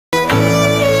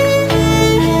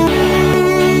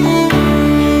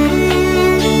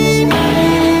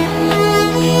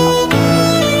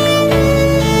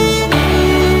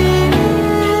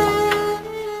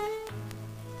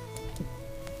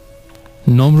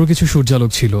নম্র কিছু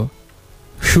সূর্যালোক ছিল,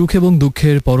 সুখ এবং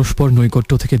দুঃখের পরস্পর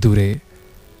নৈকট্য থেকে দূরে।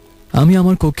 আমি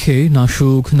আমার কক্ষে না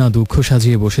সুখ না দুঃখ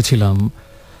সাজিয়ে বসেছিলাম।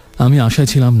 আমি আশায়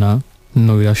ছিলাম না,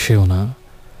 নৈরাশ্যেও না।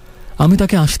 আমি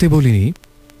তাকে আসতে বলিনি,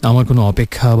 আমার কোনো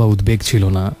অপেক্ষা বা উদ্বেগ ছিল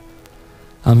না।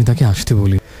 আমি তাকে আসতে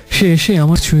বলি, সে এসে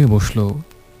আমার ছুঁয়ে বসল।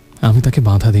 আমি তাকে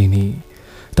বাধা দিইনি।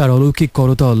 তার অলৌকিক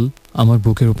করতল আমার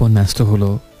বুকের উপর ন্যস্ত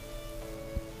হলো।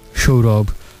 সৌরভ,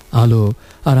 আলো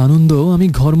আর আনন্দ আমি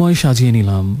ঘরময় সাজিয়ে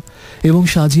নিলাম, এবং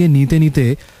সাজিয়ে নিতে নিতে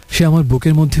সে আমার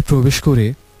বুকের মধ্যে প্রবেশ করে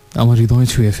আমার হৃদয়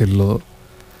ছুঁয়ে ফেলল,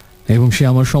 এবং সে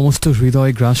আমার সমস্ত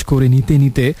হৃদয় গ্রাস করে নিতে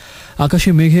নিতে আকাশে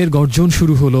মেঘের গর্জন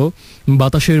শুরু হলো,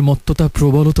 বাতাসের মত্ততা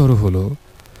প্রবলতর হলো।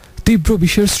 তীব্র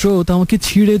বিষের স্রোত আমাকে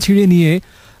ছিঁড়ে ছিঁড়ে নিয়ে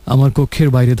আমার কক্ষের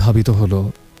বাইরে ধাবিত হলো।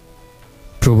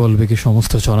 প্রবল বেগে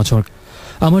সমস্ত চরাচর,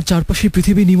 আমার চারপাশে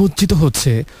পৃথিবী নিমজ্জিত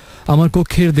হচ্ছে। আমার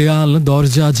কক্ষের দেয়াল,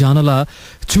 দরজা, জানালা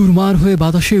চুরমার হয়ে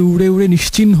বাতাসে উড়ে উড়ে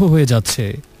নিশ্চিহ্ন হয়ে যাচ্ছে।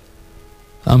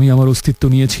 আমি আমার অস্তিত্ব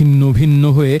নিয়ে ছিন্ন ভিন্ন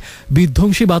হয়ে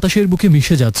বিধ্বংসী বাতাসের বুকে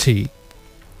মিশে যাচ্ছি।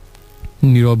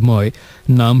 নীরবময়,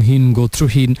 নামহীন,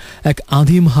 গোত্রহীন এক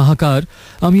আদিম হাহাকার।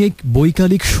 আমি এক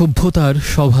বৈকালিক সভ্যতার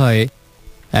সভায়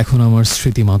এখন আমার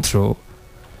স্মৃতি মাত্র।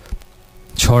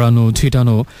 ছড়ানো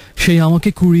ছিটানো সেই আমাকে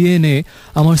কুড়িয়ে এনে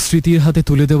আমার স্মৃতির হাতে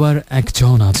তুলে দেওয়ার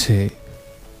একজন আছে।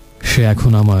 সে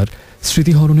এখন আমার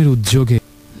স্মৃতিহরণের উদ্যোগে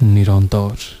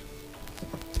নিরন্তর।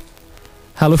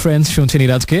 হ্যালো ফ্রেন্ডস, শুনছেন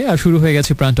ইরাজকে, আর শুরু হয়ে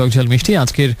গেছে প্রাণ টক ঝাল মিষ্টি,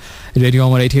 আজকের রেডিও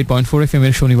আমার 88.4 FM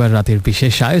এর শনিবার রাতের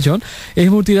বিশেষ আয়োজন। এই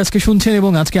মুহূর্তে ইরাজকে শুনছেন,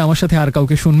 এবং আজকে আমার সাথে আর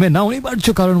কাউকে শুনবেন না। অনিবার্য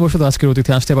কারণবশত আজকের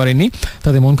অতিথি আসতে পারেননি,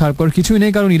 তাতে মন খারাপ করার কিছুই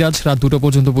নেই, কারণ ইরাজ রাত 2টো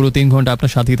পর্যন্ত পুরো 3 ঘন্টা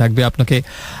আপনার সাথেই থাকবে, আপনাকে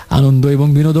আনন্দ এবং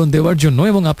বিনোদন দেওয়ার জন্য,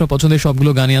 এবং আপনার পছন্দের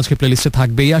সবগুলো গানই আজকে প্লেলিস্টে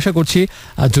থাকবেই আশা করছি।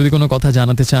 আর যদি কোনো কথা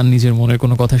জানাতে চান, নিজের মনের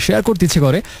কোনো কথা শেয়ার করতে ইচ্ছে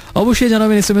করে, অবশ্যই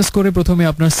জানাবেন SMS করে। প্রথমে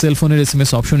আপনার সেলফোনের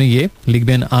SMS অপশনে গিয়ে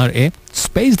লিখবেন RA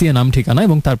স্পেস দিয়ে নাম ঠিকানা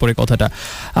এবং তারপরে কথাটা,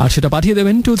 আর সেটা পাঠিয়ে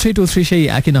দেবেন 2323 সেই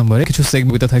একই নম্বরে। কিছু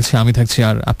সেগমেন্ট থাকছে, আমি থাকছি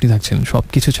আর আপনি থাকছেন, সব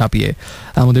কিছু ছাপিয়ে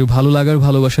আমাদের ভালো লাগার,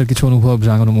 ভালোবাসার কিছু অনুভব,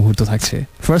 রাঙানো মুহূর্ত থাকছে।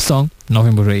 First song,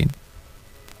 November rain.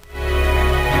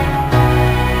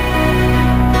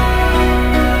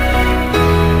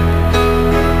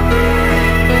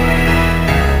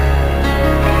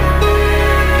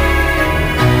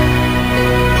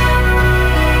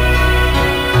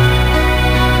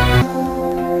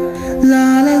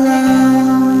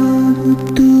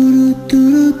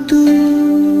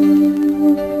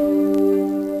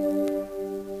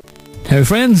 Hey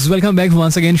friends, welcome back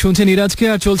once again. শুনছেন ইরাজকে,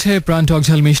 আর চলছে প্রাণ টক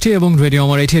ঝাল মিষ্টি এবং রেডিও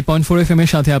আমার 88.4 FM এর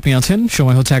সাথে আপনি আছেন।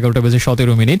 সময় হচ্ছে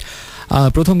 11:17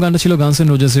 প্রথম গানটা ছিল গানস এন্ড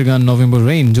রোজেসের গান নভেম্বর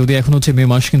রেইন। যদি এখন হচ্ছে মে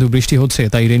মাস, কিন্তু বৃষ্টি হচ্ছে,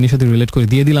 তাই রেইনের সাথে রিলেট করে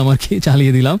দিয়ে দিলাম আর কি,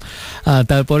 চালিয়ে দিলাম।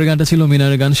 তারপরে গানটা ছিল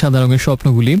মিনারের গান সাদা রঙের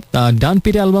স্বপ্নগুলি, ডান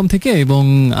পিটে অ্যালবাম থেকে, এবং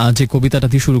যে কবিতাটা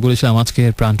দিয়ে শুরু করেছিলাম আজকে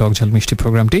প্রাণ টক ঝাল মিষ্টি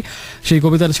প্রোগ্রামটি, সেই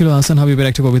কবিতাটা ছিল হাসান হাবিবের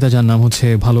একটা কবিতা, যার নাম হচ্ছে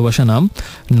ভালোবাসা নাম।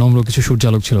 নম্র কিছু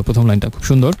সূর্যালোক ছিল প্রথম লাইনটা, খুব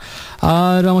সুন্দর।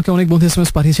 আর আমাকে অনেক বন্ধু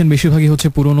SMS পাঠিয়েছেন, বেশিরভাগই হচ্ছে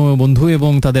পুরনো বন্ধু,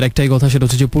 এবং তাদের একটাই কথা, সেটা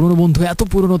হচ্ছে যে পুরনো বন্ধু এত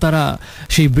পুরনো, তারা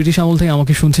সেই ব্রিটিশ আমল থেকে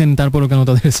আমাকে শুনছেন, তারপরও কেন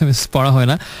তাদের SMS পড়া হয়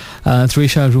না।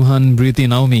 ত্রিশা, রুহান, বৃতি,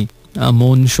 নাওমি,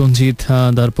 মন, সঞ্জিত,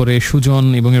 তারপরে সুজন,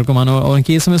 এবং এরকম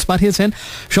অনেকে SMS পাঠিয়েছেন।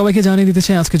 সবাইকে জানিয়ে দিতে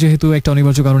চাই, আজকে যেহেতু একটা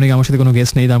অনিবার্য কারণে আমার সাথে কোনো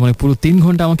গেস্ট নেই, তার মানে পুরো 3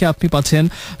 ঘন্টা আমাকে আপনি পাচ্ছেন।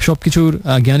 সবকিছুর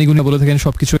জ্ঞানী গুণে বলে থাকেন,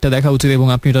 সবকিছু একটা দেখা উচিত, এবং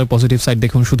আপনি এটার পজিটিভ সাইড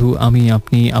দেখুন। শুধু আমি,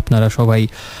 আপনি, আপনারা সবাই,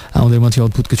 আমাদের মাঝে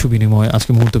অদ্ভুত কিছু বিনিময়,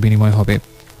 আজকে মুহূর্ত বিনিময় হবে,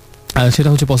 সেটা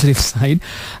হচ্ছে পজিটিভ সাইড।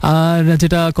 আর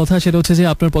যেটা কথা, সেটা হচ্ছে যে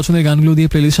আপনার পছন্দের গানগুলো দিয়ে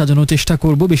প্লেলিস্ট সাজানোর চেষ্টা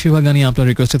করব। বেশিরভাগ গানই আপনার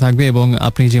রিকোয়েস্টে থাকবে, এবং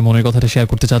আপনি যে মনের কথাটা শেয়ার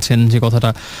করতে চাচ্ছেন, যে কথাটা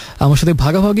আমার সাথে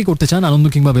ভাগাভাগি করতে চান, আনন্দ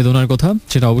কিংবা বেদনার কথা,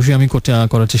 সেটা অবশ্যই আমি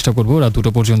করার চেষ্টা করবো রাত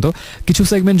 2টো পর্যন্ত। কিছু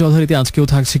সেগমেন্ট যথারীতি আজকেও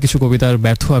থাকছে, কিছু কবিতার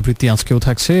ব্যর্থ আবৃত্তি আজকেও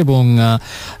থাকছে, এবং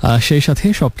সেই সাথে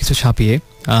সব কিছু ছাপিয়ে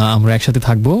আমরা একসাথে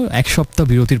থাকবো 1 সপ্তাহ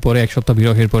বিরতির পরে, 1 সপ্তাহ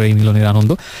বিরহের পরে এই মিলনের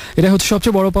আনন্দ, এটা হচ্ছে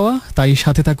সবচেয়ে বড় পাওয়া। তাই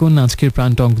সাথে থাকুন আজকের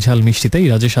প্রাণ টক ঝাল মিষ্টিতে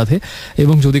ইরাজের সাথে।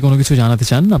 এবং যদি কোনো কিছু জানাতে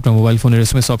চান, আপনার মোবাইল ফোনের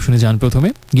SMS অপশনে যান, প্রথমে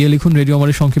গিয়ে লিখুন রেডিও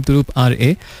আমাদের সংক্ষিপ্ত রূপ RA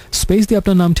স্পেস দিয়ে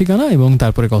আপনার নাম ঠিকানা এবং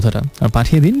তারপরে কথাটা, আর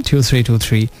পাঠিয়ে দিন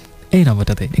 2323 এই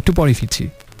নাম্বারটাতে। একটু পরে ফিরছি।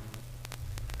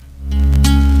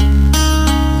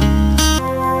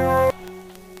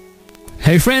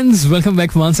 Hey friends, welcome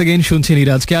back once again. শুনছেন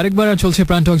ইরাজকে আরেকবার, আর চলছে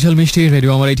প্রাণ টক ঝাল মিষ্টি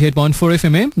রেডিও আমার 88.4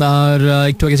 FM এ। আর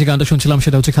একটু আগে যে গানটা শুনছিলাম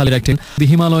সেটা হচ্ছে খালিদ একটা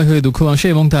হিমালয় হয়ে দুঃখ আসে,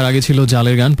 এবং তার আগে ছিল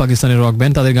জালের গান, পাকিস্তানের রক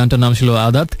ব্যান্ড, তাদের গানটার নাম ছিল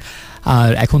আদাত। আর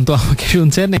এখন তো আমাকে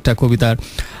শুনছেন একটা কবিতার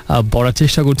পড়ার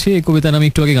চেষ্টা করছি। এই কবিতার আমি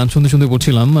একটু আগে গান শুনতে শুনতে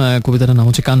পড়ছিলাম, কবিতাটার নাম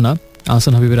হচ্ছে কান্না,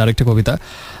 হাসান হাবিবের আরেকটা কবিতা।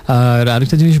 আর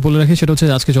আরেকটা জিনিস বলে রাখি, সেটা হচ্ছে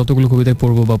আজকে যতগুলো কবিতায়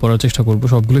পড়বো বা পড়ার চেষ্টা করবো,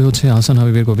 সবগুলোই হচ্ছে হাসান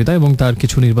হাবিবের কবিতা এবং তার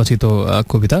কিছু নির্বাচিত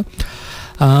কবিতা।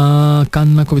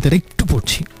 কান্না কবিতাটা একটু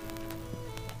পড়ছি।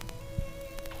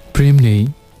 প্রেম নেই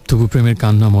তবু প্রেমের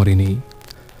কান্না মরেনি,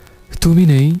 তুমি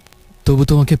নেই, তবু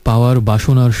তোমাকে পাওয়ার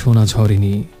বাসনার সোনা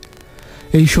ঝরেনি।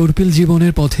 এই সর্পিল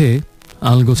জীবনের পথে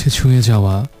আলগোছে ছুঁয়ে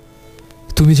যাওয়া,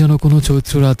 তুমি যেন কোনো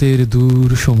চৈত্র রাতের দূর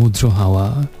সমুদ্র হাওয়া।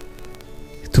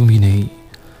 তুমি নেই,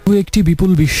 তবু একটি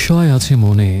বিপুল বিস্ময় আছে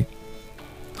মনে।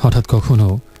 হঠাৎ কখনো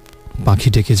পাখি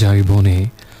ডেকে যায় বনে,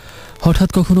 হঠাৎ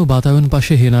কখনো বাতায়ন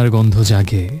পাশে হেনার গন্ধ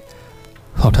জাগে,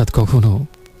 হঠাৎ কখনো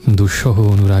দুঃসহ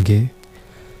অনুরাগে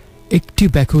একটি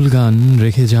ব্যাকুল গান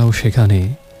রেখে যাও সেখানে।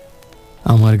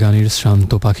 আমার গানের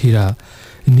শ্রান্ত পাখিরা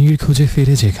নীড় খুঁজে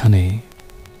ফেরে যেখানে।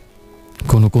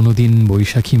 কোনো কোনো দিন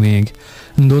বৈশাখী মেঘ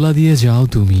দোলা দিয়ে যাও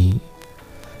তুমি,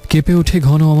 কেঁপে ওঠে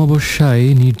ঘন অমাবস্যায়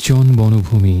নির্জন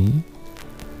বনভূমি।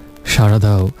 সাড়া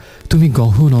দাও তুমি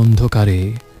গহন অন্ধকারে,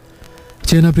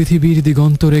 চেনা পৃথিবীর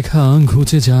দিগন্ত রেখা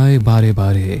ঘুচে যায় বারে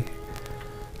বারে।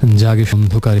 জাগে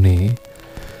অন্ধকার নে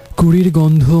কুড়ির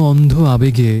গন্ধ অন্ধ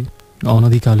আবেগে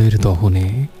অনাদিকালের দহনে।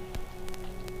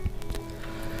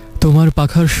 তোমার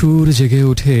পাখার সুর জেগে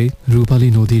ওঠে রূপালী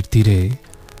নদীর তীরে,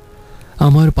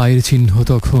 আমার পায়ের চিহ্ন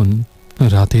তখন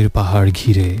রাতের পাহাড়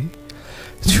ঘিরে।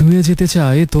 ছুঁয়ে যেতে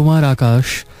চায় তোমার আকাশ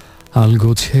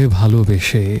আলগোছে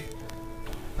ভালোবেসে,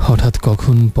 হঠাৎ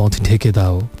কখন পথ ঢেকে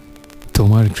দাও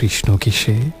তোমার কৃষ্ণ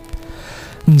কেশে।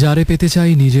 যারে পেতে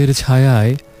চাই নিজের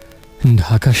ছায়ায়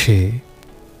ঢাকা সে,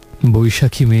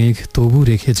 বৈশাখী মেঘ তবু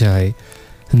রেখে যায়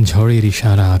ঝড়ের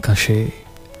ইশারা আকাশে।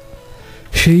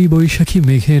 সেই বৈশাখী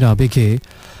মেঘের আবেগে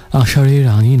আষাঢ়ের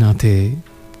আঙিনাতে,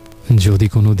 যদি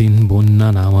কোনো দিন বন্যা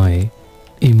নামায়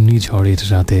এমনি ঝড়ের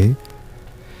রাতে।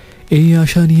 এই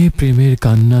আশা নিয়ে প্রেমের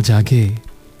কান্না জাগে,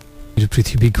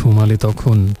 পৃথিবী ঘুমালে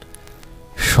তখন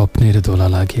স্বপ্নের দোলা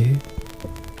লাগে।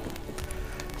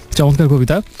 চমৎকার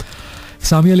কবিতা।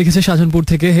 সামিয়া লিখেছে শাহজাহানপুর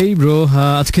থেকে, হেই ব্রো,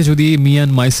 আজকে যদি মি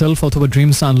অ্যান্ড মাইসেলফ অথবা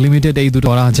ড্রিমস আনলিমিটেড এই দুটো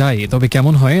করা যায় তবে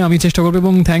কেমন হয়? আমি চেষ্টা করবো,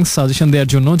 এবং থ্যাঙ্কস সাজেশন দেওয়ার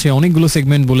জন্য। যে অনেকগুলো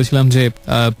সেগমেন্ট বলেছিলাম যে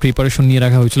প্রিপারেশন নিয়ে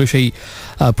রাখা হয়েছিল সেই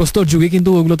প্রস্তর যুগে, কিন্তু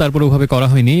ওগুলো তারপরে ওভাবে করা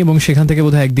হয়নি, এবং সেখান থেকে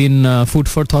বোধহয় একদিন ফুড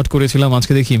ফর থট করেছিলাম।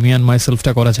 আজকে দেখি মি অ্যান্ড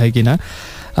মাইসেলফটা করা যায় কিনা,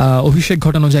 অভিষেক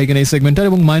ঘটানো যায় কিনা এই সেগমেন্টটার।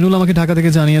 এবং মাইনুল আমাকে ঢাকা থেকে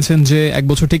জানিয়েছেন যে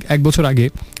ঠিক এক বছর আগে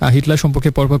হিটলার সম্পর্কে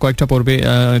পরপর কয়েকটা পর্বে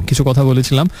কিছু কথা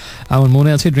বলেছিলাম, আমার মনে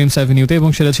আছে, ড্রিমস অ্যাভিনিউতে, এবং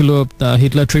সেটা ছিল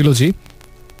হিটলার ট্রিলজি।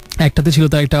 একটাতে ছিল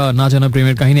তার একটা না জানা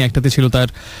প্রেমের কাহিনী, একটাতে ছিল তার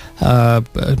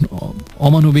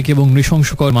অমানবিক এবং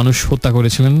নৃশংসকর মানুষ হত্যা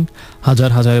করেছিলেন হাজার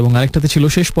হাজার, এবং আরেকটাতে ছিল,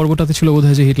 শেষ পর্বটাতে ছিল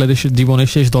বোধহয় যে হিটলারের জীবনের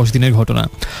শেষ 10 দিনের ঘটনা।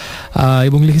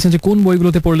 এবং লিখেছেন যে কোন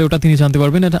বইগুলোতে পড়লে ওটা তিনি জানতে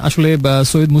পারবেন। এটা আসলে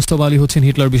সৈয়দ মুস্তফা আলী হচ্ছেন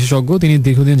হিটলার বিশেষজ্ঞ, তিনি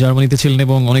দীর্ঘদিন জার্মানিতে ছিলেন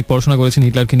এবং অনেক পড়াশোনা করেছেন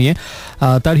হিটলারকে নিয়ে।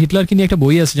 তার হিটলারকে নিয়ে একটা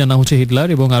বই আছে যার নাম হচ্ছে হিটলার,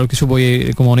 এবং আরও কিছু বইয়ে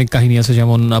এরকম অনেক কাহিনী আছে,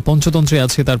 যেমন পঞ্চতন্ত্রে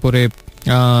আছে, তারপরে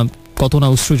কত না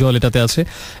অশ্রু জল এটাতে আছে,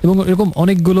 এবং এরকম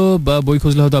অনেকগুলো বই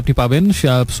খুঁজলে হয়তো আপনি পাবেন।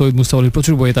 সৈয়দ মুস্তফা আলীর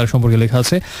প্রচুর বইয়ে তার সম্পর্কে লেখা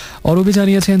আছে। অরবি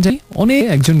জানিয়েছেন যে অনেক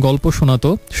একজন গল্প শোনাতো,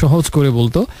 সহজ করে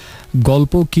বলতো,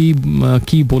 গল্প কি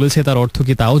কি বলেছে তার অর্থ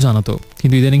কি তাও জানাতো,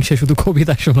 কিন্তু ইদানিং সে শুধু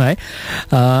কবিতা শোনায়।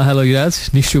 হ্যালো ইরাজ,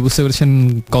 নিশ্চয়ই বুঝতে পেরেছেন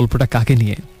গল্পটা কাকে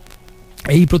নিয়ে।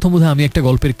 এই প্রথম বোধহয় আমি একটা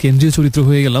গল্পের কেন্দ্রীয় চরিত্র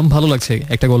হয়ে গেলাম, ভালো লাগছে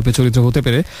একটা গল্পের চরিত্র হতে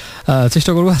পেরে।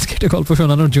 চেষ্টা করবো আজকে একটা গল্প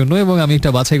শোনানোর জন্য, এবং আমি একটা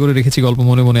বাছাই করে রেখেছি গল্প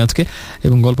মনে মনে আজকে,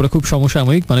 এবং গল্পটা খুব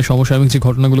সমসাময়িক, মানে সমসাময়িক যে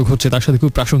ঘটনাগুলো ঘটছে তার সাথে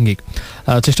খুব প্রাসঙ্গিক।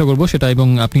 চেষ্টা করবো সেটা, এবং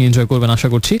আপনি এনজয় করবেন আশা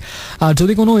করছি। আর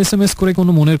যদি কোনো SMS করে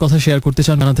কোনো মনের কথা শেয়ার করতে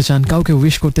চান, জানাতে চান, কাউকে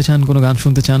উইশ করতে চান, কোনো গান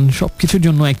শুনতে চান, সব কিছুর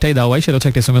জন্য একটাই দাওয়াই, সেটা হচ্ছে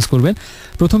একটা SMS করবেন।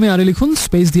 প্রথমে আরে লিখুন,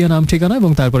 স্পেস দিয়ে নাম ঠিকানা,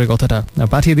 এবং তারপরে কথাটা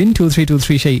পাঠিয়ে দিন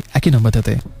 2323 সেই একই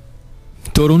নাম্বারটাতে।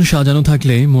 তরুণ সাজানো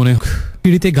থাকলে মনে,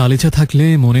 পিড়িতে গালিচা থাকলে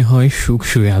মনে হয় সুখ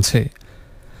শুয়ে আছে।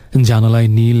 জানালায়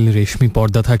নীল রেশমি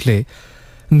পর্দা থাকলে,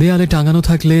 দেয়ালে টাঙানো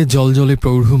থাকলে জলজলে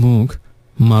প্রৌঢ় মুখ,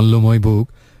 মাল্যময় বুক,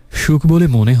 সুখ বলে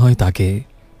মনে হয় তাকে।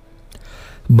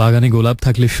 বাগানে গোলাপ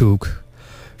থাকলে সুখ,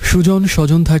 সুজন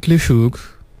স্বজন থাকলে সুখ,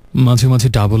 মাঝে মাঝে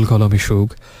ডাবল কলমে সুখ,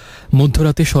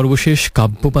 মধ্যরাতে সর্বশেষ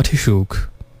কাব্যপাঠে সুখ।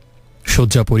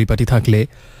 শয্যা পরিপাটি থাকলে,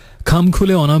 খাম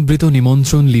খুলে অনাবৃত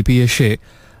নিমন্ত্রণ লিপি এসে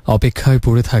অপেক্ষায়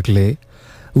পড়ে থাকলে,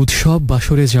 উৎসব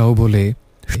বাসরে যাও বলে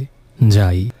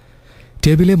যাই।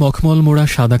 টেবিলে মখমল মোড়া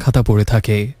সাদা খাতা পড়ে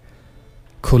থাকে,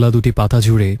 খোলা দুটি পাতা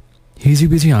জুড়ে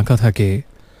হিজিবিজি আঁকা থাকে,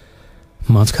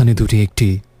 মাঝখানে দুটি একটি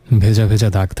ভেজা ভেজা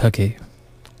দাগ থাকে।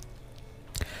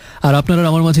 আর আপনারা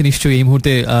আমার মাঝে নিশ্চয়ই এই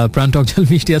মুহূর্তে প্রাণ টক ঝাল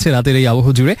মিষ্টি আছে রাতের এই আবহ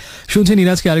জুড়ে, শুনছেন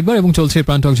ইরাজকে আরেকবার, এবং চলছে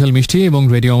প্রাণ টক ঝাল মিষ্টি এবং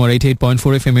রেডিও আমার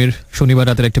 88.4 FM এর শনিবার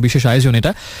রাতের একটা বিশেষ আয়োজন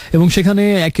এটা, এবং সেখানে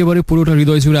একেবারে পুরোটা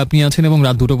হৃদয় জুড়ে আপনি আছেন এবং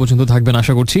রাত 2টো পর্যন্ত থাকবেন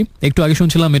আশা করছি। একটু আগে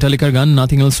শুনছিলাম মেটালিকার গান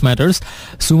নাথিং এলস ম্যাটার্স,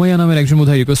 সুমাইয়া নামের একজন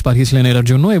বোধহয় রিকোয়েস্ট পাঠিয়েছিলেন এটার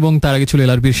জন্য, এবং তার আগে ছিল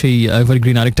এলআরবির সেই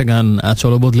এভারগ্রিন আরেকটা গান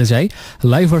চলো বদলে যাই,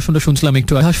 লাইভ ভার্সনটা শুনছিলাম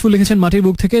একটু। হাসফুল লিখেছেন মাটির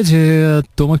বুক থেকে যে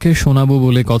তোমাকে শোনাবো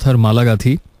বলে কথার মালা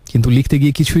গাঁথি, কিন্তু লিখতে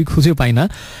গিয়ে কিছুই খুঁজে পাই না,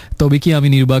 তবে কি আমি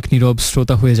নির্বাক নীরব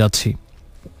শ্রোতা হয়ে যাচ্ছি।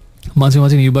 মাঝে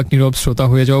মাঝে নির্বাক নীরব শ্রোতা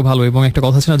হয়ে যাওয়া ভালো, এবং একটা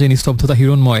কথা আছে না যে নিস্তব্ধতা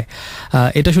হিরণময়।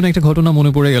 এটা শুনে একটা ঘটনা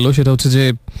মনে পড়ে গেল, সেটা হচ্ছে যে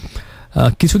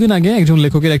কিছুদিন আগে একজন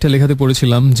লেখকের একটা লেখাতে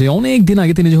পড়েছিলাম যে অনেক দিন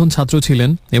আগে তিনি যখন ছাত্র ছিলেন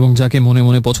এবং যাকে মনে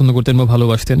মনে পছন্দ করতেন বা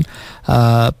ভালোবাসতেন,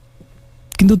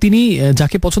 কিন্তু তিনি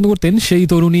যাকে পছন্দ করতেন সেই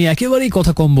তরুণী একেবারেই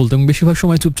কথা কম বলতেন, বেশিরভাগ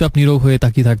সময় চুপচাপ নীরব হয়ে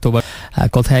তাকিয়ে থাকতো বা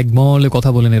কথা একমলে কথা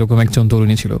বলেন, এরকম একজন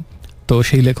তরুণী ছিল। তো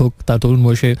সেই লেখক তার তরুণ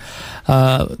বয়সে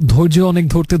ধৈর্য অনেক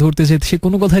ধরতে ধরতে যে সে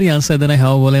কোনো কথারই আনসার দেয় না,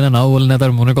 হাও বলে না, নাও বলে না,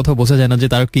 তার মনের কথা বোঝা যায় না যে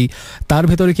তার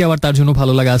ভেতরে কি আবার তার জন্য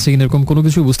ভালো লাগা আছে কিনা, এরকম কোনো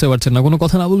কিছু বুঝতে পারছেন না, কোনো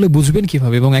কথা না বললে বুঝবেন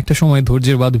কিভাবে। এবং একটা সময়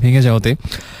ধৈর্যের বাঁধ ভেঙে যাওয়াতে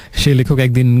সেই লেখক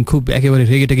একদিন খুব একেবারে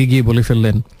রেগে টেগে গিয়ে বলে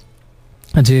ফেললেন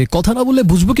যে কথা না বললে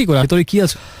বুঝবো কি করে, ভেতরে কি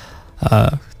আছে।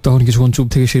 তখন কিছুক্ষণ চুপ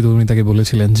থেকে সেই তরুণী তাকে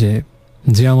বলেছিলেন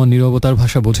যে আমার নীরবতার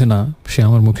ভাষা বোঝে না, সে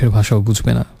আমার মুখের ভাষাও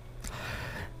বুঝবে না।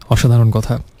 অসাধারণ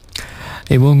কথা।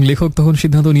 এবং লেখক তখন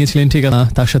সিদ্ধান্ত নিয়েছিলেন, ঠিক আছে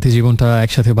তার সাথে জীবনটা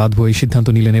একসাথে বাঁধবো, এই সিদ্ধান্ত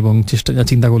নিলেন এবং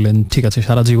চিন্তা করলেন, ঠিক আছে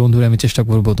সারা জীবন ধরে আমি চেষ্টা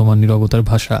করব তোমার নীরবতার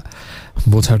ভাষা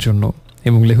বোঝার জন্য।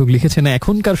 এবং লেখক লিখেছেন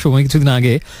এখনকার সময় কিছুদিন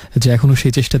আগে যে এখনও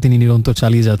সেই চেষ্টা তিনি নিরন্তর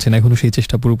চালিয়ে যাচ্ছেন, এখনও সেই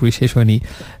চেষ্টা পুরোপুরি শেষ হয়নি,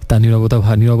 তার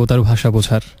নীরবতার ভাষা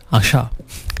বোঝার আশা।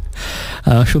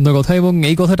 সুন্দর কথা। এবং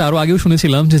এই কথাটা আরও আগেও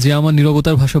শুনেছিলাম যে আমার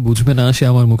নীরবতার ভাষা বুঝবে না, সে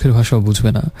আমার মুখের ভাষাও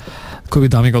বুঝবে না। খুবই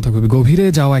দামি কথা, খুবই গভীরে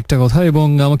যাওয়া একটা কথা। এবং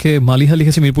আমাকে মালিহা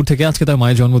লিখেছে মিরপুর থেকে, আজকে তার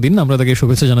মায়ের জন্মদিন, আমরা তাকে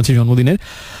শুভেচ্ছা জানাচ্ছি জন্মদিনের।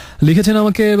 লিখেছেন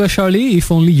আমাকে Shirley, if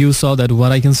only you saw that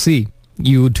what I can see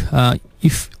ইউড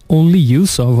if only you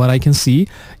saw what I can see,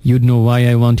 you'd know why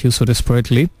I want you so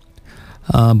desperately.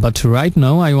 But right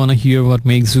now I want to hear what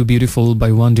makes you beautiful by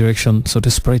One Direction so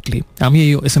desperately. আমি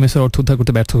এই SMS এর অর্থ উদ্ধার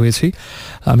করতে ব্যর্থ হয়েছি,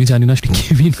 আমি জানি না কে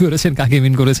মিন করেছেন, কাকে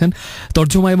মিন করেছেন।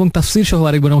 তর্জমা এবং তাফসির সহ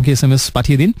আরেকবার আমাকে SMS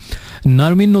পাঠিয়ে দিন।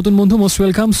 নারমিন নতুন বন্ধু, মোস্ট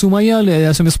ওয়েলকাম। সুমাইয়া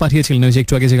SMS পাঠিয়েছিলেন ওই যে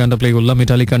একটু আগে যে গানটা প্লে করলাম,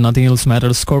 মেটালিকার nothing else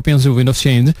matters, স্করপিয়ন্স wind of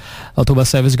change অথবা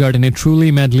স্যাভেজ গার্ডেনের ট্রুলি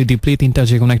ম্যাডলি ডিপলি, তিনটা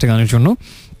যে কোনো একটা গানের জন্য।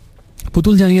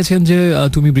 পুতুল জানিয়েছেন যে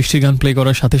তুমি বৃষ্টির গান প্লে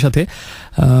করার সাথে সাথে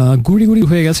গুড়ি গুড়ি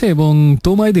হয়ে গেছে, এবং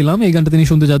তোমায় দিলাম এই গানটা তিনি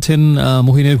শুনতে যাচ্ছেন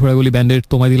মহিনের ঘোরাগুলি ব্যান্ডের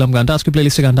তোমায় দিলাম গানটা। আজকে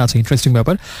প্লেলিস্টে গানটা আছে, ইন্টারেস্টিং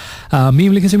ব্যাপার।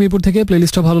 মিম লিখেছে মিরপুর থেকে,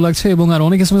 প্লেলিস্টটা ভালো লাগছে এবং আর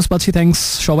অনেক SMS পাচ্ছি, থ্যাঙ্কস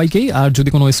সবাইকেই। আর যদি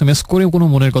কোনো SMS করে কোনো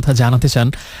মনের কথা জানাতে চান,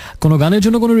 কোনো গানের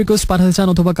জন্য কোনো রিকোয়েস্ট পাঠাতে চান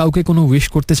অথবা কাউকে কোনো উইশ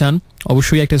করতে চান,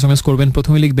 অবশ্যই একটা SMS করবেন।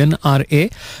 প্রথমে লিখবেন RA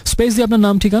স্পেস দিয়ে আপনার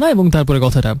নাম ঠিকানা এবং তারপরে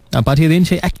কথাটা পাঠিয়ে দিন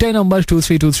সেই একটাই নাম্বার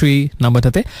 2323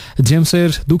 নাম্বারটাতে।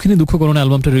 জেমসের দুঃখিনী দুঃখ করোনা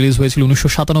অ্যালবামটা রিলিজ হয়েছিল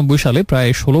 1997 সালে, প্রায়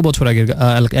 16 বছর আগের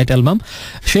একটা অ্যালবাম।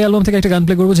 সেই অ্যালবাম থেকে একটা গান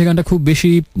প্লে করবো যে গানটা খুব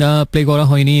বেশি প্লে করা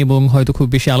হয়নি এবং হয়তো খুব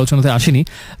বেশি আলোচনাতে আসেনি,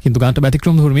 কিন্তু গানটা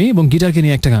ব্যতিক্রম ধর্মী এবং গিটারকে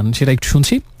নিয়ে একটা গান, সেটা একটু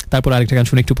শুনছি, তারপর আরেকটা গান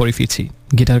শুনে একটু পরে ফিরছি।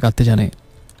 গিটার কাটতে জানে।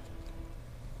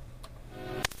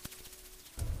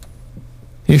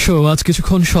 এসো আজ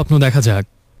কিছুক্ষণ স্বপ্ন দেখা যাক,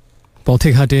 পথে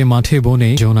ঘাটে মাঠে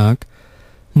বনে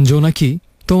জোনাকি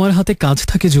তোমার হাতে কাজ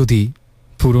থাকে যদি,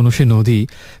 পুরনো সে নদী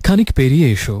খানিক পেরিয়ে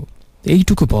এসো,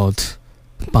 এইটুকু পথ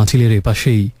পাঁচিলের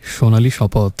এপাশেই সোনালি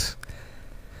শপথ।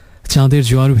 চাঁদের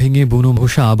জোয়ার ভেঙে বুনো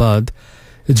ভোসা আবাদ,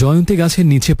 জয়ন্তী গাছের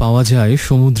নিচে পাওয়া যায়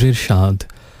সমুদ্রের স্বাদ।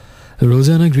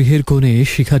 রোজানা গৃহের কোণে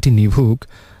শিখাটি নিভুক,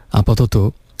 আপাতত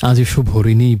আজ এসো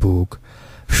ভরে নেই বুক।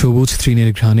 সবুজ তৃণের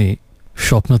ঘ্রাণে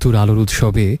স্বপ্নাতুর আলোর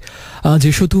উৎসবে আজ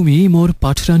এসো তুমি মোর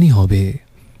পাঠরানী হবে।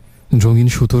 রঙিন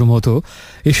সুতোর মতো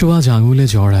এসো আজ আঙুলে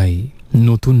জড়াই,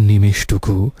 নতুন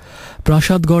নিমেষটুকু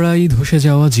প্রাসাদ গড়াই ধসে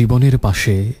যাওয়া জীবনের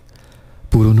পাশে।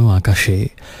 পুরনো আকাশে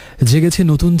জেগেছে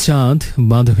নতুন চাঁদ,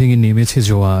 বাঁধ ভেঙে নেমেছে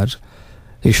জোয়ার।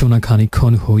 এসো না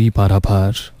খানিকক্ষণ হই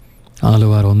পারাপার, আলো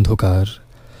আর অন্ধকার।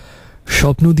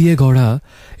 স্বপ্ন দিয়ে গড়া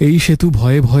এই সেতু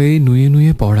ভয়ে ভয়ে নুয়ে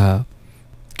নুয়ে পড়া,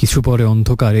 কিছু পরে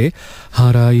অন্ধকারে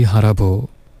হারাবো,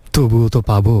 তবুও তো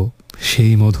পাবো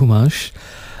সেই মধুমাস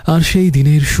আর সেই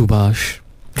দিনের সুবাস।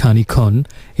 খানিকক্ষণ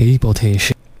এই পথে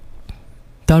এসে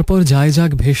তারপর যায়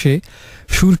যাক ভেসে,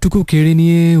 সুরটুকু কেড়ে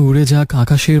নিয়ে উড়ে যাক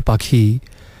আকাশের পাখি।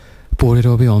 পড়ে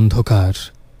রবে অন্ধকার,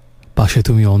 পাশে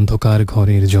তুমি অন্ধকার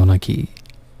ঘরের জোনাকি।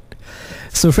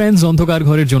 সো ফ্রেন্ডস, অন্ধকার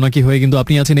ঘরের জোনাকি হয়ে কিন্তু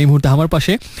আপনি আছেন এই মুহূর্তে আমার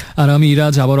পাশে, আর আমি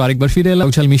ইরাজ আবারও আরেকবার ফিরে এলাম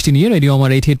ঝাল মিষ্টি নিয়ে, রেডিও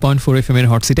আমার 88.4 FM এর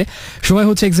হট সিটে। সময়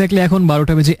হচ্ছে এক্স্যাক্টলি এখন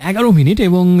 12:11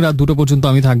 এবং রাত 2টো পর্যন্ত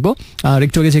আমি থাকবো। আর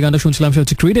একটু আগে যে গানটা শুনছিলাম সে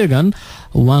হচ্ছে ক্রিডের গান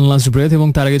ওয়ান লাস্ট ব্রেথ, এবং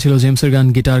তার আগে ছিল জেমসের গান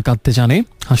গিটার কাটতে জানে।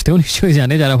 হাসতেও নিশ্চয়ই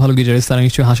জানে, যারা ভালো গিটারিস্ট তারা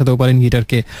নিশ্চয়ই হাসাতেও পারেন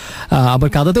গিটারকে, আবার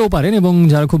কাঁদাতেও পারেন। এবং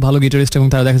যারা খুব ভালো গিটারিস্ট এবং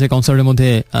তারা দেখা যায় কনসার্টের মধ্যে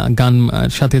গান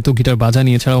সাথে তো গিটার বাজান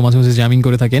এছাড়াও মাঝে মাঝে জ্যামিং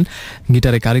করে থাকেন,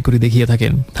 গিটারে কারিগরি দেখিয়ে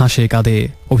থাকেন, হাসে কাঁদে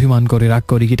অভিমান করে রাগ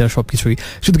করে, গিটার সব কিছুই।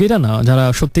 শুধু গিটার না, যারা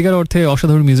সত্যিকার অর্থে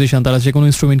অসাধারণ মিউজিশিয়ান তারা যে কোনো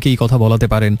ইনস্ট্রুমেন্টকেই কথা বলাতে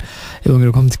পারেন। এবং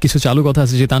এরকম কিছু চালু কথা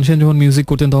আছে যে তানসেন যখন মিউজিক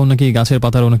করতেন তখন নাকি গাছের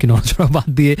পাতারও নাকি নড়াচড়া বাদ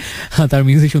দিয়ে তার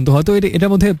মিউজিক শুনতে, হয়তো এটার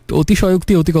মধ্যে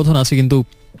অতিশয়োক্তি অতিকথন আছে, কিন্তু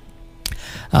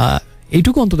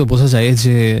এইটুকু অন্তত বোঝা যায়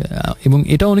যে এবং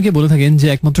এটা অনেকে বলে থাকেন যে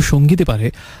একমাত্র সঙ্গীতে পারে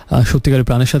সত্যিকারের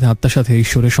প্রাণের সাথে আত্মার সাথে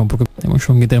ঈশ্বরের সম্পর্ক এবং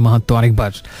সঙ্গীতের মাহাত্ম্য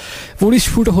আরেকবার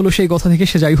পরিস্ফুট হলো সেই কথা থেকে।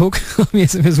 সে যাই হোক, আমি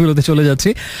SMS গুলোতে চলে যাচ্ছি।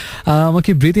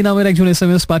 আমাকে বৃতি নামের একজন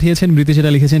SMS পাঠিয়েছেন। বৃতি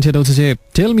যেটা লিখেছেন সেটা হচ্ছে যে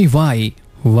tell me why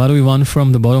what we want from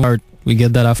the bottom heart we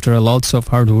get that after a lots of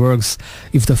hard works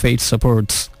if the fate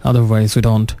supports, otherwise we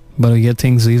don't, but we get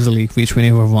things easily which we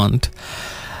never want.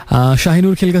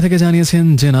 Shahinur খিলকা থেকে জানিয়েছেন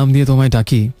যে নাম দিয়ে তোমায়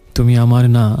ডাকি, তুমি আমার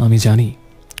না আমি জানি,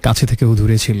 কাছে থেকেও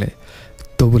দূরে ছিলে,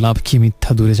 তবু লাভ কি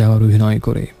মিথ্যা দূরে যাওয়ার অভিনয়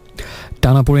করে।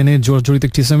 টানা পড়েনের জর্জরিত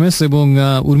একটি SMS এবং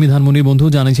উর্মি ধানমনির বন্ধু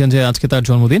জানিয়েছেন যে আজকে তার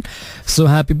জন্মদিন, so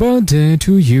happy birthday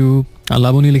to you.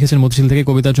 Laboni লিখেছেন মতিঝিল থেকে,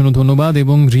 কবিতার জন্য ধন্যবাদ।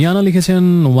 এবং রিয়ানা লিখেছেন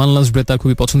ওয়ান লাস্ট ব্রেথ তার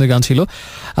খুবই পছন্দের গান ছিল।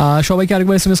 সবাইকে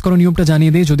আরেকবার SMS করার নিয়মটা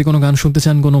জানিয়ে দিই। যদি কোনো গান শুনতে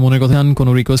চান, কোনো মনের কথা চান,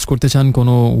 কোনো রিকোয়েস্ট করতে চান,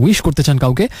 কোনো উইশ করতে চান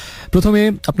কাউকে, প্রথমে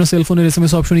আপনার সেলফোনের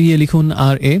SMS অপশনে গিয়ে লিখুন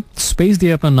RA স্পেস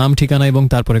দিয়ে আপনার নাম, ঠিকানা এবং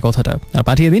তারপরে কথাটা আর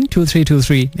পাঠিয়ে দিন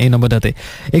 2323 এই নম্বরটাতে।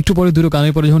 একটু পরে দুটো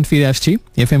গানের পরে যখন ফিরে আসছি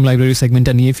FM লাইব্রেরি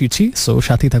সেগমেন্টটা নিয়ে ফিরছি, সো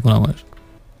সাথেই থাকুন আমার।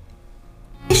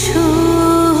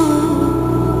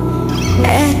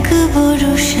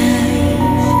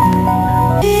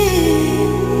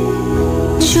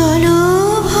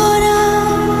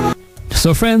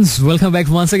 So friends, welcome back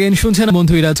once again. শুনছেন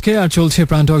বন্ধু ইরাজকে, আর চলছে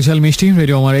প্রাণ টক ঝাল মিষ্টি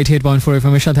রেডিও আমার 88.4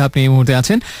 FM এর সাথে আপনি এই মুহূর্তে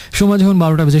আছেন। সময় যখন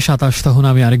 12:27 তখন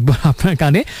আমি আরেকবার আপনার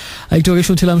কানে। একটু আগে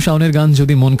শুনছিলাম শাওনের গান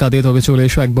যদি মন কাঁদে তবে চলে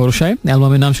এসো এক বর্ষায়।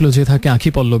 অ্যালবামের নাম ছিল যে থাকে আঁখি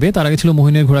পল্লবে। তার আগে ছিল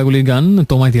মোহিনের ঘোরাগুলির গান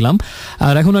তোমায় দিলাম।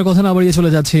 আর এখন আর কথা না বাড়িয়ে চলে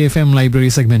যাচ্ছে FM লাইব্রেরি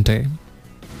সেগমেন্টে।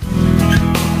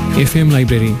 FM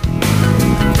লাইব্রেরি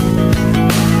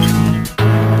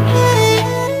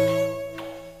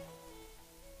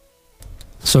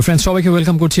সো ফ্রেন্ডস, সবাইকে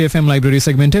ওয়েলকাম করছি FM লাইব্রেরি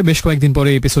সেগমেন্টে। বেশ কয়েকদিন পরে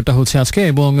এপিসোডটা হচ্ছে আজকে,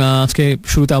 এবং আজকে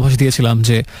শুরুতে আভাস দিয়েছিলাম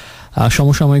যে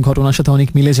সমসাময়িক ঘটনার সাথে অনেক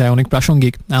মিলে যায়, অনেক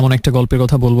প্রাসঙ্গিক এমন একটা গল্পের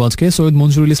কথা বলবো আজকে। সৈয়দ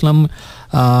মঞ্জুরুল ইসলাম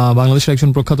বাংলাদেশের একজন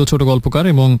প্রখ্যাত ছোট গল্পকার,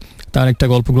 এবং তার একটা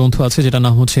গল্পগ্রন্থ আছে যেটা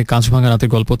নাম হচ্ছে কাঁচভাঙা রাতের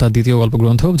গল্প, তার দ্বিতীয়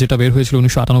গল্পগ্রন্থ যেটা বের হয়েছিল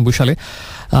 1998 সালে।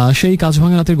 সেই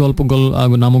কাঁচভাঙা রাতের গল্প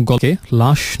নামক গল্পে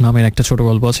লাশ নামের একটা ছোট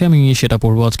গল্প আছে, আমি সেটা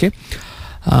পড়বো আজকে।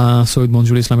 সৈয়দ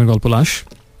মঞ্জুরুল ইসলামের গল্প লাশ।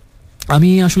 আমি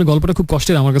আসলে গল্পটা খুব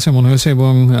কষ্টের আমার কাছে মনে হয়েছে,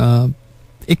 এবং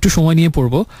একটু সময় নিয়ে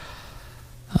পড়ব।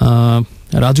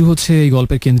 রাজু হচ্ছে এই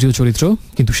গল্পের কেন্দ্রীয় চরিত্র,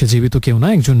 কিন্তু সে জীবিত কেউ না,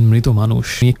 একজন মৃত মানুষ।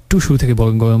 একটু শুরু থেকে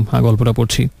গল্পটা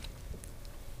পড়ছি।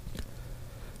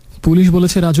 পুলিশ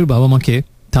বলেছে রাজুর বাবা মাকে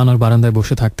থানার বারান্দায়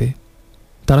বসে থাকতে।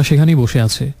 তারা সেখানেই বসে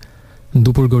আছে।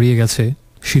 দুপুর গড়িয়ে গেছে,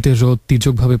 শীতের রোদ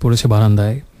তীর্যকভাবে পড়েছে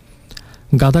বারান্দায়।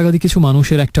 গাদাগাদি কিছু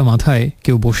মানুষের একটা মাথায়,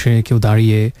 কেউ বসে কেউ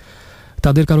দাঁড়িয়ে,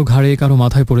 তাদের কারো ঘাড়ে কারো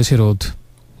মাথায় পড়েছে রোদ।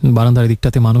 বারান্দার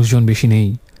দিকটাতে মানুষজন বেশি নেই।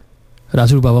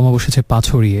 রাজুর বাবা মা বসেছে পা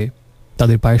ছড়িয়ে,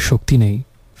 তাদের পায়ের শক্তি নেই,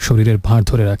 শরীরের ভার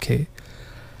ধরে রাখে।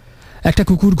 একটা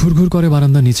কুকুর ঘুরঘুর করে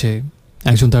বারান্দার নিচে,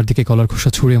 একজন তার দিকে কলার খোসা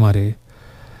ছুঁড়ে মারে।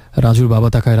 রাজুর বাবা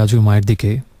তাকায় রাজুর মায়ের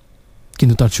দিকে,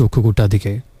 কিন্তু তার চোখ কুকুরটার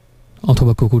দিকে,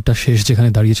 অথবা কুকুরটা শেষ যেখানে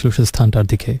দাঁড়িয়েছিল সে স্থানটার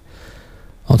দিকে,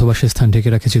 অথবা সে স্থান ঢেকে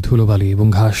রাখেছে ধুলোবালি এবং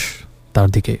ঘাস তার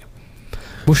দিকে।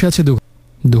 বসে আছে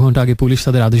 2 ঘন্টা আগে পুলিশ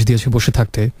তাদের আদেশ দিয়েছে বসে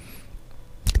থাকতে।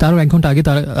 তারও 1 ঘন্টা আগে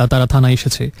তারা থানায়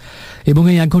এসেছে, এবং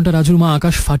এই 1 ঘন্টা রাজুর মা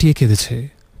আকাশ ফাটিয়ে কেঁদেছে।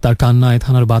 তার কান্নায়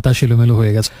থানার বাতাস এলোমেলো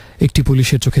হয়ে গেছে। একটি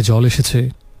পুলিশের চোখে জল এসেছে।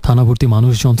 থানা ভর্তি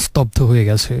মানুষজন স্তব্ধ হয়ে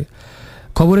গেছে।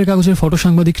 খবরের কাগজের ফটো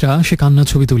সাংবাদিকরা সে কান্নার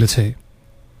ছবি তুলেছে।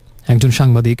 একজন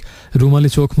সাংবাদিক রুমালে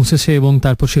চোখ মুছেছে এবং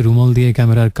তারপর সে রুমাল দিয়ে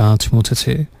ক্যামেরার কাঁচ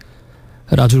মুছেছে।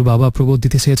 রাজুর বাবা প্রবোধ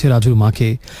দিতে চেয়েছে রাজুর মাকে,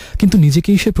 কিন্তু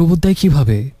নিজেকেই সে প্রবোধ দেয়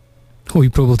কিভাবে? ওই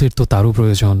প্রবোধের তো তারও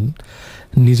প্রয়োজন।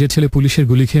 নিজের ছেলে পুলিশের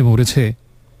গুলি খেয়ে মরেছে,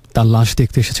 তার লাশ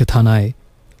দেখতে এসেছে থানায়,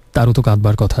 তারও তো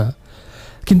কাঁদবার কথা।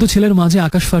 কিন্তু ছেলের মাঝে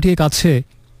আকাশ ফাটিয়ে কাঁদছে,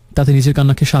 তাতে নিজের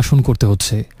কান্নাকে শাসন করতে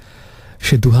হচ্ছে।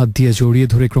 সে দুহাত দিয়ে জড়িয়ে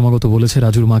ধরে ক্রমাগত বলেছে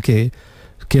রাজুর মাকে,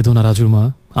 কেঁদো না রাজুর মা,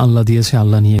 আল্লাহ দিয়েছে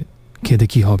আল্লাহ নিয়ে, কেঁদে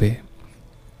কি হবে?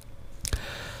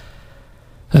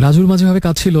 রাজুর মা যেভাবে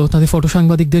কাঁদছিল তাতে ফটো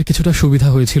সাংবাদিকদের কিছুটা সুবিধা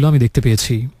হয়েছিল, আমি দেখতে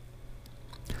পেয়েছি।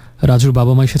 রাজুর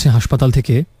বাবা মা এসেছে হাসপাতাল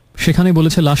থেকে, সেখানে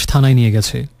বলেছে লাশ থানায় নিয়ে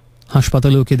গেছে।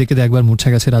 হাসপাতালেও কেঁদে কেঁদে একবার মূর্ছা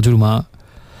গেছে রাজুর মা।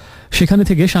 সেখানে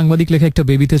থেকে সাংবাদিক লেখা একটা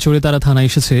বেবিতে চড়ে তারা থানায়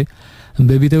এসেছে।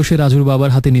 বেবিতেও সে রাজুর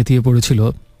বাবার হাতে নেতিয়ে পড়েছিল,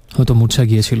 হয়তো মূর্ছা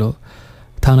গিয়েছিল।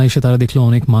 থানায় এসে তারা দেখলো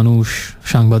অনেক মানুষ,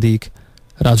 সাংবাদিক।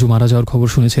 রাজু মারা যাওয়ার খবর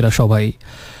শুনেছে এরা সবাই।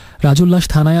 রাজুর লাশ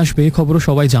থানায় আসবে খবরও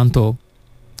সবাই জানতো,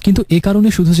 কিন্তু এ কারণে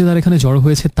শুধু যে তার এখানে জড়ো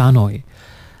হয়েছে তা নয়।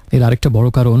 এর আরেকটা বড়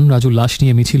কারণ, রাজুর লাশ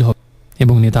নিয়ে মিছিল হবে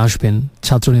এবং নেতা আসবেন,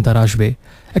 ছাত্র নেতারা আসবে,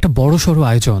 একটা বড় সড়ো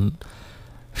আয়োজন।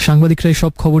 সাংবাদিকরা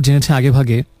সব খবর জেনেছে আগে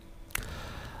ভাগে।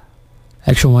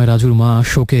 একসময় রাজুর মা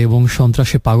শোকে এবং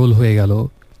সন্ত্রাসে পাগল হয়ে গেল।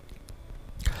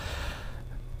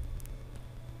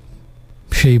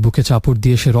 সেই বুকে চাপড়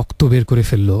দিয়ে সে রক্ত বের করে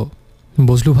ফেলল।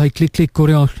 বজলু ভাই ক্লিক ক্লিক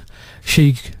করে সেই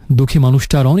দুঃখী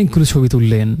মানুষটার অনেকগুলো ছবি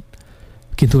তুললেন,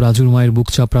 কিন্তু রাজুর মায়ের বুক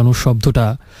চাপড়ানোর শব্দটা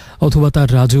অথবা তার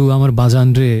রাজু আমার বাজান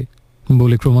রে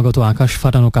বলে ক্রমাগত আকাশ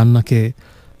ফাটানো কান্নাকে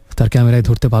তার ক্যামেরায়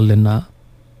ধরতে পারলেন না।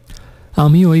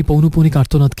 আমিও এই পৌনপুনিক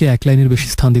আর্তনাদকে এক লাইনের বেশি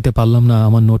স্থান দিতে পারলাম না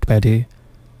আমার নোটপ্যাডে।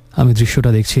 আমি দৃশ্যটা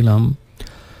দেখছিলাম।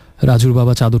 রাজুর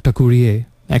বাবা চাদরটা কুড়িয়ে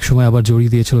একসময় আবার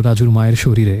জড়িয়ে দিয়েছিল রাজুর মায়ের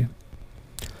শরীরে।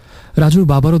 রাজুর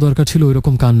বাবারও দরকার ছিল ওই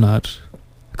রকম কান্নার,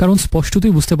 কারণ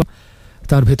স্পষ্টতই বুঝতে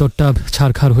তার ভেতরটা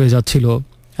ছারখার হয়ে যাচ্ছিল,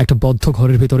 একটা বদ্ধ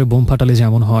ঘরের ভেতরে বোম ফাটালে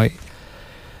যেমন হয়।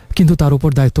 কিন্তু তার উপর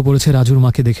দায়িত্ব পড়েছে রাজুর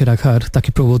মাকে দেখে রাখার, তাকে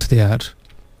প্রবোধ দেয়ার।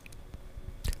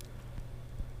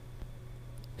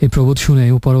 এই প্রবোধ শুনে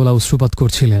উপরওয়ালা অশ্রুপাত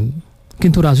করছিলেন,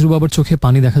 কিন্তু রাজুর বাবার চোখে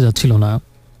পানি দেখা যাচ্ছিল না।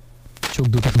 চোখ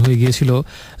দুটো হয়ে গিয়েছিল,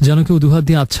 যেন কেউ দুহাত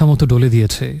দিয়ে আচ্ছা মতো ডলে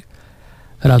দিয়েছে।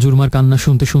 রাজুর মার কান্না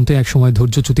শুনতে শুনতে একসময়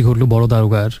ধৈর্যচ্যুতি ঘটল বড়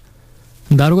দারোগার।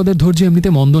 দারোগাদের ধৈর্য এমনিতে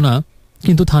মন্দ না,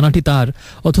 কিন্তু থানাটি তার,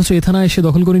 অথচ এ থানায় এসে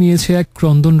দখল করে নিয়েছে এক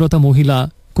ক্রন্দনরতা মহিলা,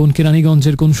 কোন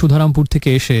কেরানীগঞ্জের কোন সুধারামপুর থেকে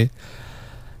এসে।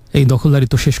 এই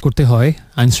দখলদারিত্ব শেষ করতে হয়,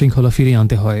 আইন শৃঙ্খলা ফিরিয়ে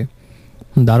আনতে হয়।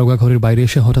 দারোগা ঘরের বাইরে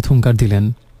এসে হঠাৎ হুঙ্কার দিলেন,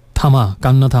 থামা,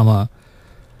 কান্না থামা।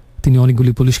 তিনি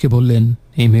অনেকগুলি পুলিশকে বললেন,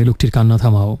 এই মেয়ে লোকটির কান্না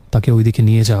থামাও, তাকে ওইদিকে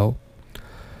নিয়ে যাও।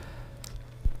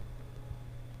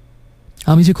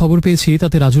 আমি যে খবর পেয়েছি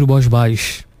তাতে রাজুর বয়স 22।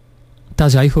 তা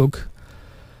যাই হোক,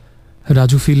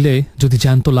 রাজু ফিরলে যদি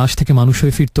জ্যান্ত লাশ থেকে মানুষ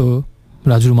হয়ে ফিরত,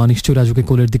 রাজুর মা নিশ্চয় রাজুকে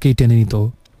কোলের দিকেই টেনে নিত।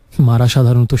 মারা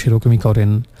সাধারণত সেরকমই করেন,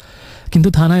 কিন্তু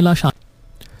থানায় লাশ,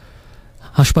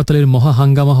 হাসপাতালের মহা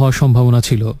হাঙ্গামা হওয়ার সম্ভাবনা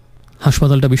ছিল।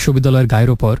 হাসপাতালটা বিশ্ববিদ্যালয়ের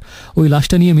গায়ের ওপর। ওই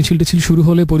লাশটা নিয়ে মিছিল টিছিল শুরু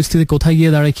হলে পরিস্থিতি কোথায়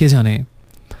গিয়ে দাঁড়ায় কে জানে।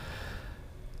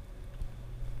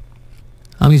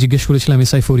 আমি জিজ্ঞেস করেছিলাম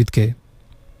এসআই ফরিদকে,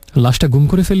 লাশটা গুম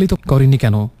করে ফেললেই তো করেননি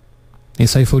কেন?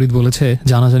 এসআই ফরিদ বলেছে,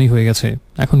 জানাজানি হয়ে গেছে,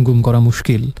 এখন গুম করা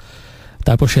মুশকিল।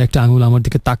 তারপর সে একটা আঙুল আমার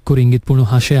দিকে তাক করে ইঙ্গিতপূর্ণ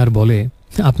হাসে আর বলে,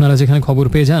 আপনারা যেখানে খবর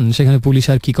পেয়ে যান সেখানে পুলিশ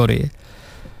আর কি করে?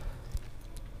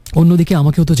 অন্যদিকে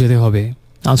আমাকেও তো যেতে হবে।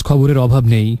 আজ খবরের অভাব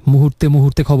নেই, মুহূর্তে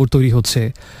মুহূর্তে খবর তৈরি হচ্ছে।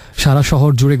 সারা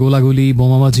শহর জুড়ে গোলাগুলি,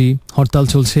 বোমাবাজি, হরতাল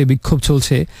চলছে, বিক্ষোভ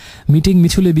চলছে। মিটিং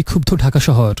মিছিলে বিক্ষুব্ধ ঢাকা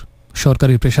শহর।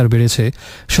 সরকারের প্রেশার বেড়েছে,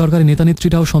 সরকারি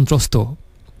নেতানেত্রীরাও সন্ত্রস্ত।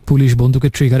 পুলিশ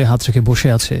বন্দুকের ট্রিগারে হাত রেখে বসে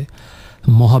আছে,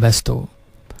 মহাব্যস্ত।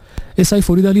 এসআই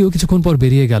ফরিদ আলীও কিছুক্ষণ পর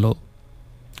বেরিয়ে গেল।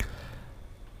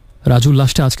 রাজুর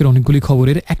লাশটা আজকের অনেকগুলি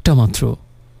খবরের একটা মাত্র,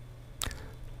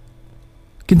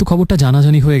 কিন্তু খবরটা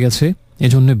জানাজানি হয়ে গেছে,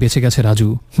 এজন্য বেঁচে গেছে রাজু।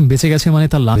 বেঁচে গেছে মানে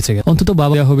তার লাশ বেঁচে গেছে, অন্তত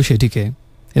বাবা হবে সেটিকে।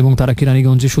 এবং তারা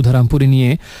কিরানীগঞ্জে সুধারামপুরে নিয়ে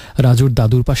রাজুর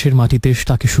দাদুর পাশের মাটিতে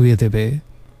তাকে শুয়ে দেবে।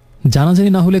 জানাজানি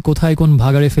না হলে কোথায় কোন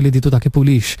ভাগাড়ে ফেলে দিত তাকে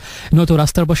পুলিশ, নয়তো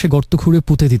রাস্তার পাশে গর্ত খুঁড়ে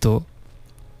পুঁতে দিত।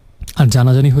 আর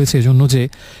জানাজানি হয়েছে এজন্য যে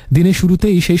দিনের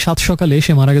শুরুতেই সেই 7 সকালে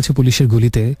সে মারা গেছে পুলিশের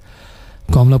গুলিতে।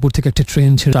 কমলাপুর থেকে একটা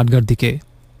ট্রেন ছেড়ে টাটগার দিকে।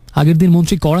 আগের দিন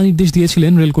মন্ত্রী কড়া নির্দেশ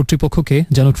দিয়েছিলেন রেল কর্তৃপক্ষকে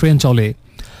যেন ট্রেন চলে।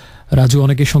 রাজু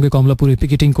অনেকের সঙ্গে কমলাপুরে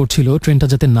পিকেটিং করছিল ট্রেনটা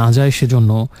যাতে না যায়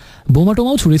সেজন্য। বোমা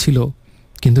টোমাও ছুড়েছিল,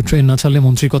 কিন্তু ট্রেন না ছাড়লে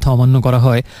মন্ত্রীর কথা অমান্য করা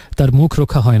হয়, তার মুখ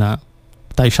রক্ষা হয় না।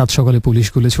 তাই 7 সকালে পুলিশ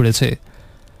গুলি ছুড়েছে।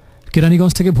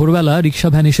 কেরানীগঞ্জ থেকে ভোরবেলা রিক্সা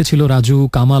ভ্যান এসেছিল রাজু,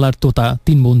 কামাল আর তোতা,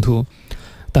 3 বন্ধু।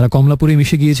 তারা কমলাপুরে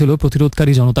মিশে গিয়েছিল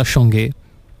প্রতিরোধকারী জনতার সঙ্গে।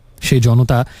 সেই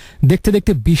জনতা দেখতে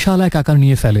দেখতে বিশাল এক আকার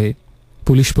নিয়ে ফেলে।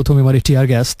 পুলিশ প্রথমে মারে টিয়ার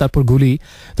গ্যাস, তারপর গুলি,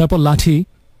 তারপর লাঠি।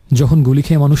 যখন গুলি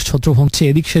খেয়ে মানুষ ছত্রভঙ্গছে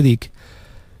এদিক সেদিক।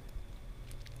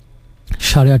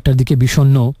 8:30টার দিকে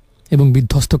বিষণ্ণ এবং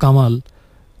বিধ্বস্ত কামাল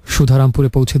সুধারামপুরে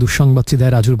পৌঁছে দুঃসংবাদটি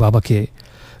দেয় রাজুর বাবাকে।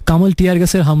 কামাল টিয়ার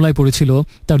গ্যাসের হামলায় পড়েছিল,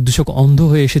 তার দুচোখ অন্ধ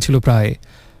হয়ে এসেছিল প্রায়।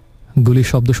 গুলির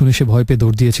শব্দ শুনে সে ভয় পেয়ে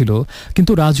দৌড় দিয়েছিল,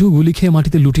 কিন্তু রাজু গুলি খেয়ে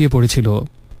মাটিতে লুটিয়ে পড়েছিল।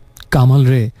 কামাল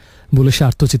রে বলে সে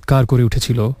আর্তচিৎকার করে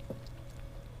উঠেছিল।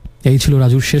 এই ছিল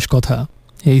রাজুর শেষ কথা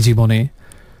এই জীবনে।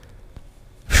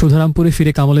 সুধারামপুরে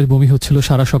ফিরে কামালের বমি হচ্ছিল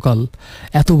সারা সকাল,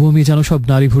 এত বমি যেন সব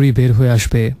নাড়ি ভুড়ি বের হয়ে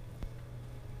আসবে।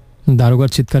 দারোগার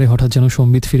চিৎকারে হঠাৎ যেন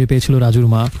সম্বিত ফিরে পেয়েছিল রাজুর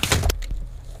মা।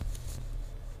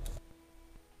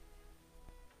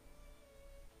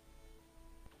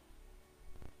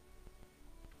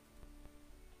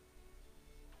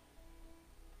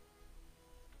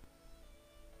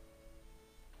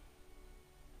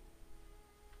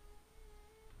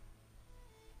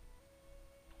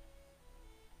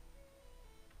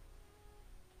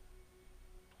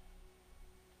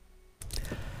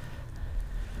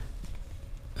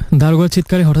 দারোগার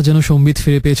চিৎকারে হঠাৎ যেন সম্বিত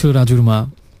ফিরে পেয়েছিল রাজুর মা,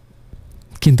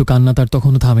 কিন্তু কান্না তার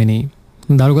তখনও থামেনি।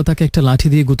 দারোগা তাকে একটা লাঠি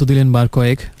দিয়ে গুঁতো দিলেন বার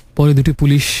কয়েক। পরে 2টি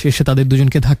পুলিশ এসে তাদের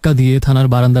দুজনকে ধাক্কা দিয়ে থানার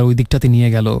বারান্দার ওই দিকটাতে নিয়ে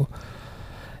গেল।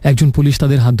 একজন পুলিশ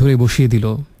তাদের হাত ধরে বসিয়ে দিল।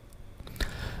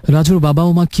 রাজুর বাবা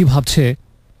ও মা কি ভাবছে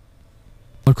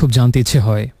আমার খুব জানতে ইচ্ছে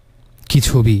হয়। কি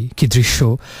ছবি, কি দৃশ্য,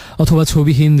 অথবা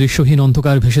ছবিহীন দৃশ্যহীন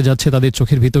অন্ধকার ভেসে যাচ্ছে তাদের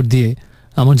চোখের ভিতর দিয়ে,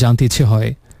 আমার জানতে ইচ্ছে হয়।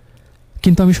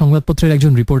 কিন্তু আমি সংবাদপত্রের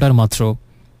একজন রিপোর্টার মাত্র।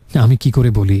 আমি কি করে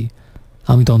বলি?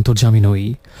 আমি তো অন্তর্যামী নই,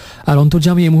 আর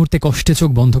অন্তর্যামী এই মুহূর্তে কষ্টে চোখ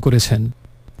বন্ধ করেছেন।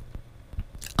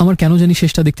 আমার কেন জানি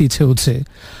শেষটা দেখতে ইচ্ছে হচ্ছে।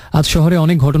 আজ শহরে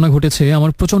অনেক ঘটনা ঘটেছে,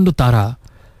 আমার প্রচণ্ড তাড়া।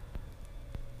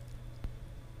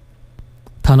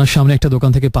 থানার সামনে একটা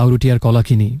দোকান থেকে পাউরুটি আর কলা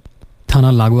কিনি।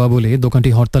 থানার লাগোয়া বলে দোকানটি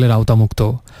হরতালের আওতামুক্ত।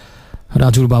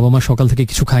 রাজুর বাবা মা সকাল থেকে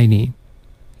কিছু খায়নি,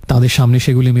 তাদের সামনে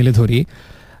সেগুলি মেলে ধরি।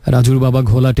 রাজুর বাবা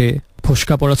ঘোলাটে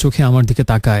ফোসকা পড়া চোখে আমার দিকে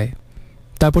তাকায়,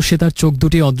 তারপর সে তার চোখ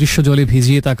দুটি অদৃশ্য জলে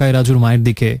ভিজিয়ে তাকায় রাজুর মায়ের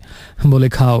দিকে, বলে,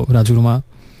 খাও রাজুর মা।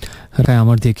 তাকায়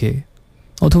আমার দিকে,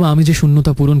 অথবা আমি যে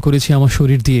শূন্যতা পূরণ করেছি আমার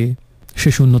শরীর দিয়ে, সে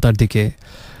শূন্যতার দিকে।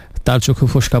 তার চোখে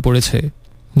ফোসকা পড়েছে,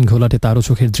 ঘোলাটে তারও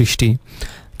চোখের দৃষ্টি,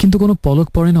 কিন্তু কোনো পলক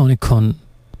পড়ে না অনেকক্ষণ।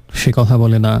 সে কথা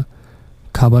বলে না,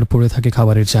 খাবার পড়ে থাকে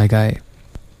খাবারের জায়গায়।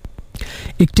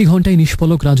 1 ঘন্টায়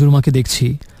নিষ্পলক রাজুর মাকে দেখছি।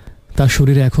 তার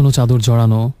শরীরে এখনও চাদর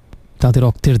জড়ানো, তাতে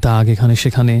রক্তের দাগ এখানে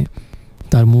সেখানে।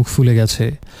 তার মুখ ফুলে গেছে,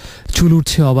 চুল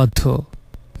উঠছে অবাধ্য,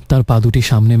 তার পা দুটি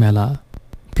সামনে মেলা,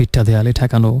 পিঠটা দেয়ালে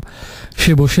ঠেকানো।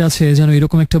 সে বসে আছে যেন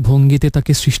এরকম একটা ভঙ্গিতে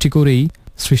তাকে সৃষ্টি করেই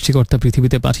সৃষ্টিকর্তা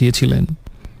পৃথিবীতে পাঠিয়েছিলেন।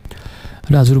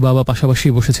 রাজুর বাবা পাশাপাশি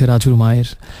বসেছে রাজুর মায়ের,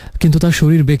 কিন্তু তার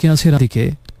শরীর বেঁকে আছে দিকে।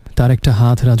 তার একটা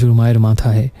হাত রাজুর মায়ের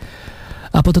মাথায়।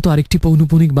 আপাতত আরেকটি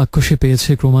পৌনপুনিক বাক্য সে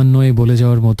পেয়েছে ক্রমান্বয়ে বলে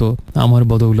যাওয়ার মতো আমার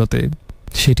বদৌলতে।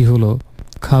 সেটি হলো,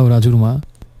 খাও রাজুর মা,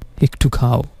 একটু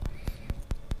খাও।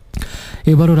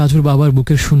 এবারও রাজুর বাবার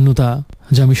বুকের শূন্যতা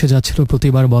যা মিশে যাচ্ছিল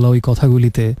প্রতিবার বলা ওই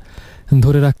কথাগুলিতে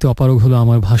ধরে রাখতে অপারগ হলো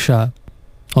আমার ভাষা,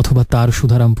 অথবা তার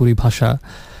সুধারামপুরী ভাষা।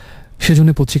 সেজন্য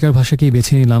পত্রিকার ভাষাকেই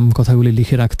বেছে নিলাম কথাগুলি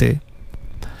লিখে রাখতে।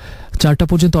 4টা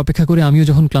পর্যন্ত অপেক্ষা করে আমিও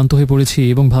যখন ক্লান্ত হয়ে পড়েছি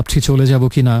এবং ভাবছি চলে যাব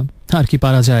কি না, আর কি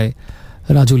পারা যায়,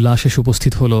 রাজুর লাশ এসে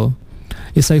উপস্থিত হলো।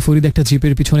 এসআই ফরিদ একটা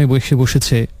জিপের পিছনে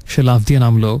বসেছে। সে লাফ দিয়ে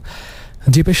নামলো।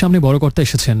 জিপের সামনে বড় কর্তা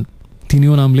এসেছেন,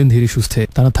 তিনিও নামলেন ধীরে সুস্থে।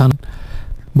 তারা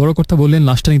বড় কর্তা বললেন,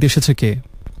 লাশটা নিতে এসেছে কে?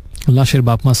 লাশের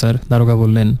বাপমা স্যার, দারোগা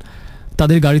বললেন।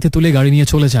 তাদের গাড়িতে তুলে গাড়ি নিয়ে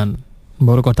চলে যান,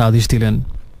 বড় কর্তা আদেশ দিলেন।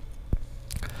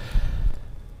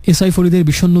 এসআই ফরিদের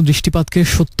বিষণ্ণ দৃষ্টিপাতকে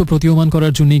সত্য প্রতীয়মান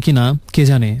করার জন্যই কিনা কে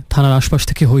জানে, থানার আশপাশ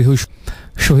থেকে হৈ হৈ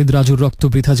শহীদ রাজুর রক্ত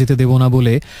বৃথা যেতে দেব না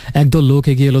বলে একদল লোক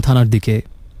এগিয়ে এলো থানার দিকে।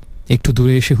 একটু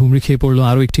দূরে এসে হুমড়ি খেয়ে পড়ল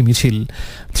আরও একটি মিছিল।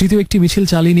 তৃতীয় একটি মিছিল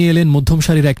চালিয়ে নিয়ে এলেন মধ্যম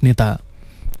সারির এক নেতা।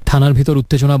 থানার ভিতর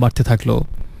উত্তেজনা বাড়তে থাকলো।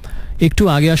 একটু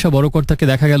আগে আসা বড় কর্তাকে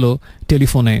দেখা গেল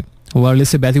টেলিফোনে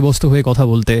ওয়্যারলেসে ব্যতিব্যস্ত হয়ে কথা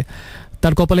বলতে।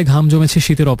 তার কপালে ঘাম জমেছে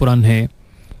শীতের অপরাহ্নে।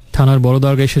 থানার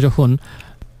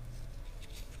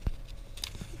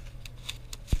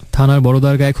বড়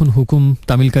দরগা এখন হুকুম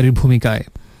তামিলকারীর ভূমিকায়।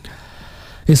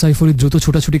 এসআই ফরিদ দ্রুত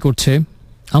ছোটাছুটি করছে।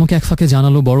 আমাকে এক ফাঁকে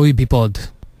জানালো বড়ই বিপদ।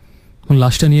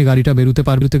 লাশটা নিয়ে গাড়িটা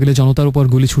বেরোতে গেলে জনতার উপর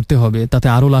গুলি ছুটতে হবে, তাতে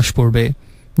আরও লাশ পড়বে।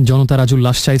 জনতা রাজুর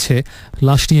লাশ চাইছে,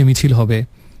 লাশ নিয়ে মিছিল হবে।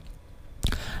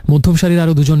 মধ্যম সারির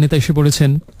আরও 2জন নেতা এসে পড়েছেন,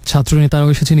 ছাত্র নেতারাও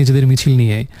এসেছে নিজেদের মিছিল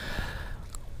নিয়ে।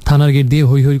 থানার গেট দিয়ে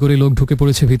হৈ হৈ করে লোক ঢুকে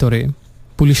পড়েছে ভিতরে।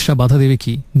 পুলিশরা বাধা দেবে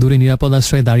কি, দূরে নিরাপদ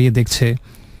আশ্রয়ে দাঁড়িয়ে দেখছে।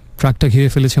 ট্রাকটা ঘিরে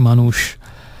ফেলেছে মানুষ।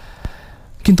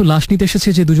 কিন্তু লাশ নিতে এসেছে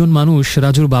যে 2জন মানুষ,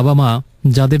 রাজুর বাবা মা,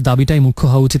 যাদের দাবিটাই মুখ্য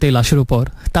হওয়া উচিত এই লাশের ওপর,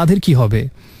 তাদের কি হবে?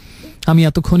 আমি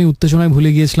এতক্ষণে উত্তেজনায় ভুলে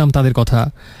গিয়েছিলাম তাদের কথা।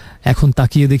 এখন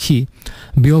তাকিয়ে দেখি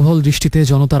বিহ্বল দৃষ্টিতে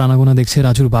জনতার আনাগোনা দেখছে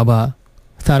রাজুর বাবা।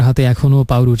 তার হাতে এখনও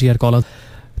পাউরুটি আর কলা।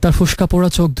 তার ফোসকা পোড়া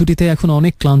চোখ দুটিতে এখন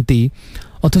অনেক ক্লান্তি,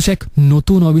 অথচ এক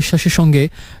নতুন অবিশ্বাসের সঙ্গে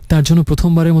তার জন্য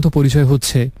প্রথমবারের মতো পরিচয়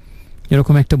হচ্ছে।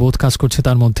 এরকম একটা বোধ কাজ করছে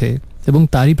তার মধ্যে, এবং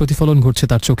তারই প্রতিফলন ঘটছে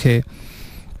তার চোখে।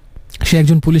 সে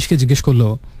একজন পুলিশকে জিজ্ঞেস করলো,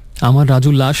 আমার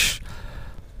রাজুর লাশ?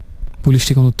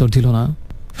 পুলিশটি কোনো উত্তর দিল না,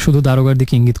 শুধু দারোগার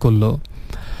দিকে ইঙ্গিত করল।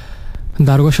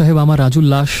 দারোগা সাহেব, আমার রাজুর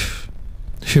লাশ?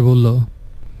 সে বলল,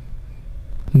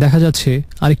 দেখা যাচ্ছে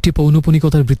আরেকটি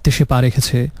পৌনপুনিকতার বৃত্তে সে পা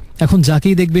রেখেছে। এখন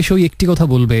যাকেই দেখবে সে ওই একটি কথা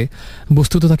বলবে,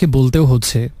 বস্তুত তাকে বলতেও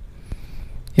হচ্ছে।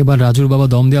 এবার রাজুর বাবা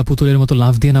দম দেওয়া পুতুলের মতো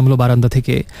লাফ দিয়ে নামলো বারান্দা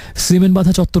থেকে, সিমেন্ট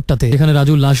বাঁধা চত্বরটাতে, এখানে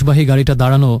রাজুর লাশবাহী গাড়িটা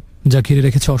দাঁড়ানো, যা ঘিরে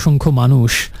রেখেছে অসংখ্য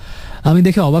মানুষ। আমি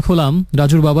দেখে অবাক হলাম,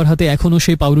 রাজুর বাবার হাতে এখনও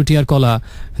সেই পাউরুটি আর কলা,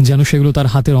 যেন সেগুলো তার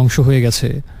হাতের অংশ হয়ে গেছে।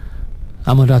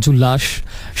 আমার রাজুর লাশ,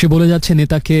 সে বলে যাচ্ছে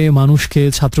নেতাকে, মানুষকে,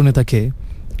 ছাত্রনেতাকে।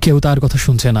 কেউ তার কথা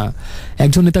শুনছে না।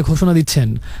 একজন নেতা ঘোষণা দিচ্ছেন,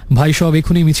 ভাই সব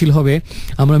এখনই মিছিল হবে,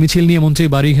 আমরা মিছিল নিয়ে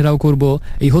মন্ত্রীর বাড়ি ঘেরাও করব,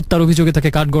 এই হত্যার অভিযোগে তাকে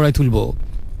কাঠগড়ায় তুলব।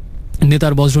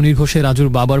 নেতার বজ্র নির্ঘোষে রাজুর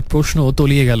বাবার প্রশ্ন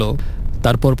তলিয়ে গেল।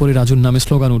 তারপর পরে রাজুর নামে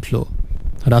স্লোগান উঠল।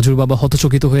 রাজুর বাবা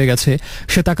হতচকিত হয়ে গেছে।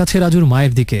 সে তাকাচ্ছে রাজুর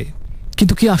মায়ের দিকে।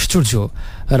 কিন্তু কি আশ্চর্য,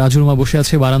 রাজুর মা বসে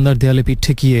আছে বারান্দার দেয়ালে পিঠ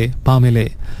ঠেকিয়ে, পা মেলে,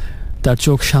 তার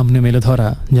চোখ সামনে মেলে ধরা,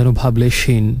 যেন ভাবলে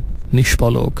ক্ষীণ,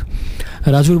 নিষ্পলক।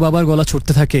 রাজুর বাবার গলা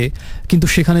চড়তে থাকে, কিন্তু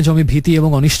সেখানে জমে ভীতি এবং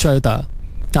অনিশ্চয়তা।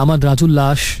 আমার রাজুর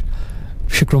লাশ,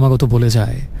 সে ক্রমাগত বলে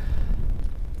যায়।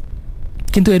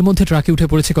 কিন্তু এর মধ্যে ট্রাকে উঠে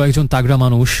পড়েছে কয়েকজন তাগড়া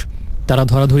মানুষ। তারা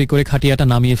ধরাধরি করে খাটিয়াটা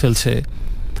নামিয়ে ফেলছে।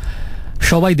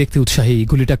 সবাই দেখতে উৎসাহী,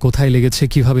 গুলিটা কোথায় লেগেছে,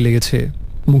 কিভাবে লেগেছে,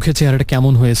 মুখের চেহারাটা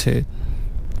কেমন হয়েছে।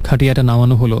 খাটিয়াটা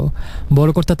নামানো হলো, বড়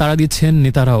কর্তা তাড়া দিচ্ছেন,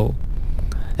 নেতারাও।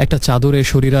 একটা চাদরে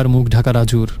শরীর আর মুখ ঢাকা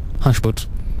রাজুর, হাসপট,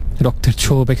 রক্তের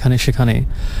ছোপ এখানে সেখানে।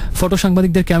 ফটো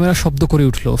সাংবাদিকদের ক্যামেরা শব্দ করে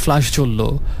উঠল, ফ্ল্যাশ জ্বলল।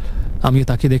 আমি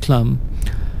তাকে দেখলাম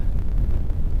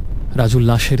রাজুর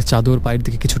লাশের চাদর পায়ের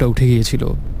দিকে কিছুটা উঠে গিয়েছিল।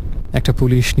 একটা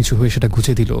পুলিশ নিচু হয়ে সেটা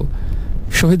গুছে দিল।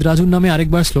 শহীদ রাজুর নামে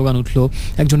আরেকবার স্লোগান উঠল।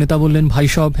 একজন নেতা বললেন, ভাই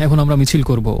সব, এখন আমরা মিছিল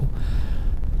করব।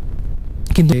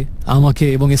 কিন্তু আমাকে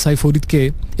এবং এসআই ফরিদকে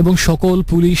এবং সকল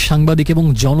পুলিশ, সাংবাদিক এবং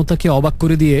জনতাকে অবাক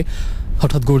করে দিয়ে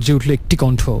হঠাৎ গর্জে উঠল একটি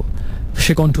কণ্ঠ।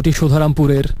 সে কণ্ঠটি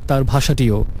সোধারামপুরের, তার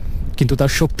ভাষাটিও, কিন্তু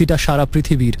তার শক্তিটা সারা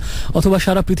পৃথিবীর, অথবা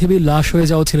সারা পৃথিবীর লাশ হয়ে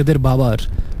যাওয়া ছেলেদের বাবার।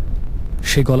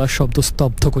 সে গলার শব্দ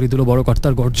স্তব্ধ করে দিল বড়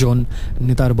কর্তার গর্জন,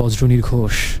 নেতার বজ্র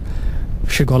নির্ঘোষ।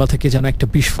 সে গলা থেকে যেন একটা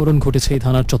বিস্ফোরণ ঘটেছে এই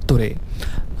থানার চত্বরে।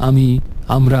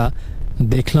 আমরা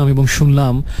দেখলাম এবং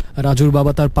শুনলাম রাজুর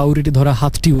বাবা তার পাউরিটি ধরা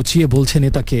হাতটি উঁচিয়ে বলছে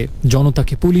নেতাকে,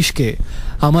 জনতাকে, পুলিশকে,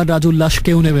 আমার রাজুর লাশ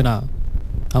কেউ নেবে না,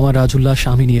 আমার রাজুর লাশ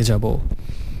আমি নিয়ে যাব।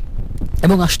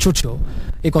 এবং আশ্চর্য,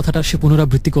 এই কথাটা সে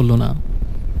পুনরাবৃত্তি করল না।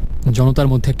 জনতার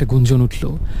মধ্যে একটা গুঞ্জন উঠল,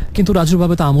 কিন্তু রাজুর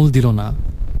বাবা তা আমল দিল না।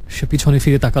 সে পিছনে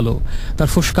ফিরে তাকালো, তার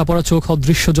ফোস্কা পড়া চোখ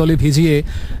অদৃশ্য জলে ভিজিয়ে,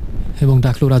 এবং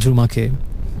ডাকলো রাজুর মাকে,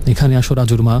 এখানে আসো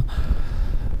রাজুর মা।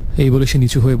 এই বলে সে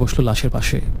নিচু হয়ে বসলো লাশের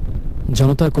পাশে।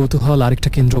 জনতার কৌতূহল আরেকটা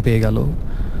কেন্দ্র পেয়ে গেল।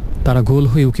 তারা গোল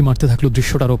হয়ে উকি মারতে থাকলো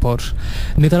দৃশ্যটার ওপর।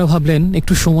 নেতারা ভাবলেন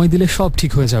একটু সময় দিলে সব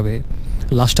ঠিক হয়ে যাবে,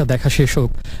 লাশটা দেখা শেষ হোক,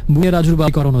 বুয়ে রাজুর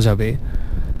বাড়ি করানো যাবে।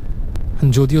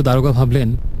 যদিও দারোগা ভাবলেন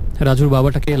রাজুর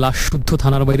বাবাটাকে লাশ শুদ্ধ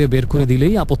থানার বাইরে বের করে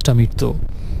দিলেই আপদটা মিটত।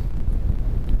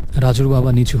 রাজুর বাবা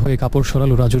নিচু হয়ে কাপড়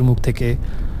সরালো রাজুর মুখ থেকে।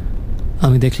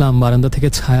 আমি দেখলাম বারান্দা থেকে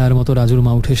ছায়ার মতো রাজুর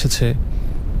মা উঠে এসেছে,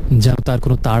 যেন তার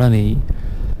কোনো তাড়া নেই,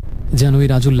 যেন ওই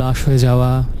রাজুর লাশ হয়ে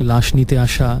যাওয়া, লাশ নিতে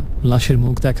আসা, লাশের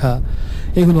মুখ দেখা,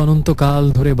 এগুলো অনন্তকাল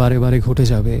ধরে বারে বারে ঘটে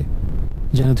যাবে।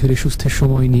 যেন ধীরে সুস্থের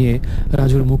সময় নিয়ে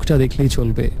রাজুর মুখটা দেখলেই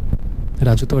চলবে।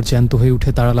 রাজু তো আর জ্যান্ত হয়ে উঠে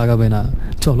তাড়া লাগাবে না,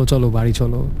 চলো চলো বাড়ি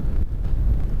চলো।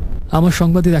 আমার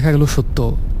সংবাদে দেখা গেল সত্য।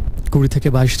 20 থেকে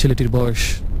 22 ছেলেটির বয়স,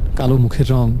 কালো মুখের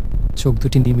রং, চোখ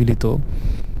দুটি নিমিলিত।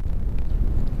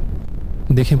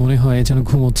 দেখে মনে হয় যেন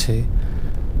ঘুমোচ্ছে।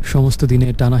 সমস্ত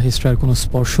দিনের টানা হেসরার কোনো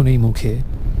স্পর্শ নেই মুখে,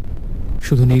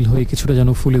 শুধু নীল হয়ে কিছুটা যেন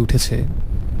ফুলে উঠেছে।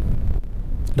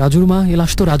 রাজুর মা, এ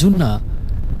লাশ তো রাজুর না।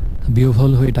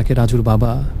 বিহ্বল হয়ে ডাকে রাজুর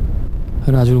বাবা।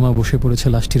 রাজুর মা বসে পড়েছে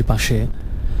লাশটির পাশে,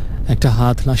 একটা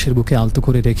হাত লাশের বুকে আলতো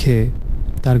করে রেখে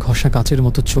তার ঘষা কাচের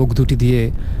মতো চোখ দুটি দিয়ে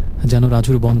যেন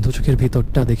রাজুর বন্ধ চোখের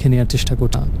ভিতরটা দেখে নেওয়ার চেষ্টা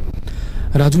করতা।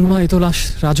 রাজুর মা, এ তো লাশ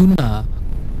রাজুর না।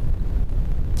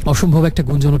 অসম্ভব একটা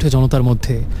গুঞ্জন ওঠে জনতার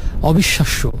মধ্যে।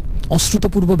 অবিশ্বাস্য,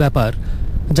 অশ্রুতপূর্ব ব্যাপার।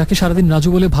 যাকে সারাদিন রাজু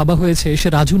বলে ভাবা হয়েছে, সে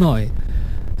রাজু নয়।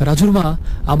 রাজুর মা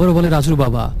আবারও বলে রাজুর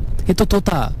বাবা, এ তো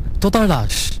তোতার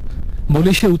লাশ।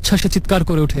 বলে সে উচ্ছ্বাসে চিৎকার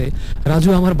করে ওঠে, রাজু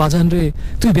আমার বাজান রে,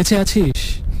 তুই বেঁচে আছিস।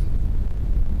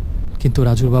 কিন্তু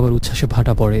রাজুর বাবার উচ্ছ্বাসে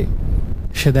ভাটা পড়ে।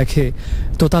 সে দেখে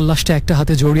তোতার লাশটা একটা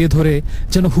হাতে জড়িয়ে ধরে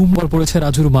যেন হুমবর পড়েছে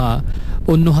রাজুর মা,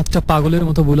 অন্য হাতটা পাগলের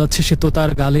মতো বোলাচ্ছে সে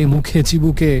তোতার গালে, মুখে,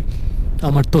 চিবুকে,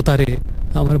 আমার তোতারে,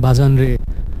 আমার বাজান রে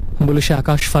বলে সে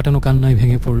আকাশ ফাটানো কান্নায়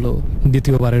ভেঙে পড়ল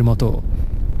দ্বিতীয়বারের মতো।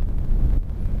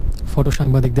 ফটো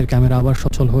সাংবাদিকদের ক্যামেরা আবার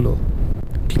সচল হলো,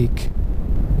 ক্লিক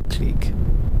ক্লিক।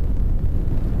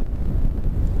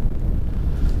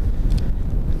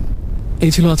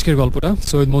 এই ছিল আজকের গল্পটা,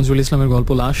 সৈয়দ মঞ্জুরুল ইসলামের গল্প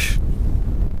লাশ।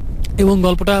 এবং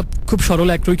গল্পটা খুব সরল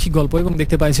এক রৈখিক গল্প, এবং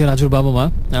দেখতে পাইছে রাজুর বাবা মা,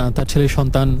 তার ছেলের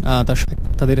সন্তান,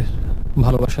 তাদের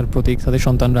ভালোবাসার প্রতীক, তাদের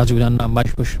সন্তান রাজু, যার নাম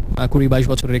 20-22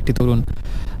 বছরের একটি তরুণ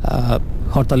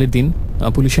হরতালের দিন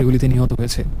পুলিশের গুলিতে নিহত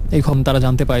হয়েছে। এই খবর তারা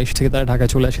জানতে পায়, সে থেকে তারা ঢাকায়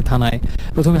চলে আসে থানায়।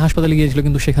 প্রথমে হাসপাতালে গিয়েছিল,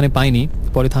 কিন্তু সেখানে পায়নি।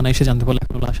 পরে থানায় এসে জানতে পারলো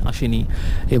এখনো লাশ আসেনি,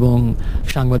 এবং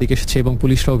সাংবাদিক এসেছে এবং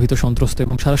পুলিশরাও ভীত সন্ত্রস্ত,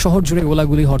 এবং সারা শহর জুড়ে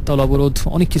গোলাগুলি, হরতাল, অবরোধ,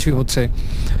 অনেক কিছুই হচ্ছে।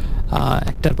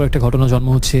 একটার পর একটা ঘটনা জন্ম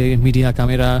হচ্ছে। মিডিয়া,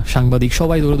 ক্যামেরা, সাংবাদিক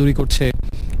সবাই দৌড়াদৌড়ি করছে,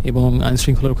 এবং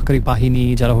আইনশৃঙ্খলা রক্ষাকারী বাহিনী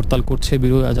যারা হরতাল করছে,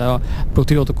 যারা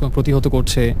প্রতিহত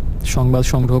করছে, সংবাদ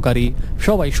সংগ্রহকারী,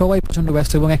 সবাই প্রচণ্ড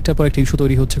ব্যস্ত, এবং একটার পর একটা ইস্যু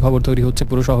তৈরি হচ্ছে, খবর তৈরি হচ্ছে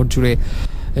পুরো শহর জুড়ে।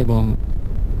 এবং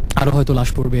আরও হয়তো লাশ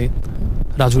পড়বে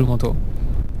রাজুর মতো।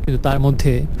 কিন্তু তার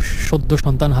মধ্যে সদ্য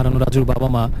সন্তান হারানো রাজুর বাবা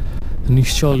মা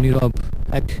নিশ্চল, নীরব,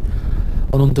 এক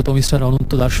অনন্ত তমিস্টার,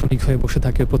 অনন্ত দার্শনিক হয়ে বসে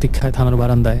থাকে প্রতীক্ষায় থানার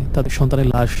বারান্দায়, তাদের সন্তানের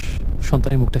লাশ,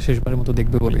 সন্তানের মুখটা শেষবারের মতো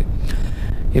দেখবে বলে।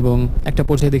 এবং একটা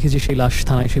পর্যায়ে দেখি যে সেই লাশ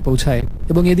থানায় এসে পৌঁছায়,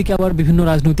 এবং এদিকে আবার বিভিন্ন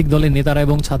রাজনৈতিক দলের নেতারা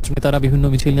এবং ছাত্র নেতারা বিভিন্ন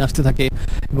মিছিল নিয়ে আসতে থাকে,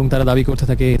 এবং তারা দাবি করতে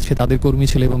থাকে সে তাদের কর্মী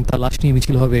ছিল এবং তার লাশ নিয়ে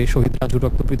মিছিল হবে, শহীদ রাজুর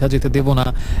রক্ত বৃথা যেতে দেব না,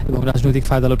 এবং রাজনৈতিক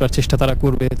ফায়দা লোটার চেষ্টা তারা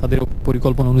করবে তাদের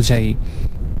পরিকল্পনা অনুযায়ী।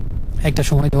 একটা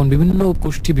সময় তখন বিভিন্ন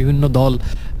গোষ্ঠী, বিভিন্ন দল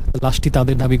লাশটি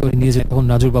তাদের দাবি করে নিয়ে যায়। তখন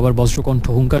রাজুর বাবার বজ্রকণ্ঠ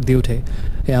হুঙ্কার দিয়ে ওঠে,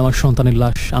 এ আমার সন্তানের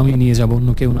লাশ, আমি নিয়ে যাব, অন্য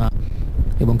কেউ না।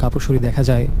 এবং কাপুরসরি দেখা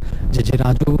যায় যে যে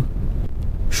রাজু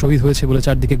শহীদ হয়েছে বলে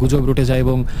চারদিকে গুজব রটে যায়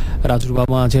এবং রাজুর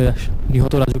বাবা যে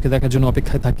নিহত রাজুকে দেখার জন্য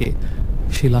অপেক্ষায় থাকে,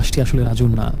 সেই লাশটি আসলে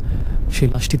রাজুর না, সেই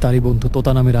লাশটি তারই বন্ধু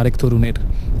তোতা নামের আরেক তরুণের।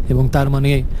 এবং তার মানে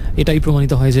এটাই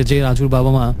প্রমাণিত হয় যে যে রাজুর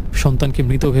বাবা মা সন্তানকে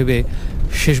মৃত ভেবে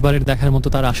শেষবারের দেখার মতো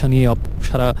তার আশা নিয়ে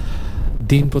সারা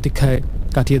দিন প্রতীক্ষায়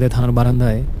কাটিয়ে দেয় থানার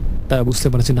বারান্দায়, তারা বুঝতে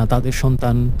পারছে না তাদের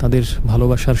সন্তান, তাদের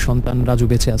ভালোবাসার সন্তান রাজু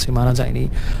বেঁচে আছে, মারা যায়নি।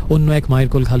 অন্য এক মায়ের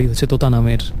কোল খালি হচ্ছে তোতা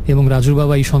নামের। এবং রাজুর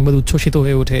বাবা এই সংবাদ উচ্ছ্বসিত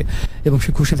হয়ে ওঠে এবং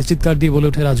সে খুশিতে চিৎকার দিয়ে বলে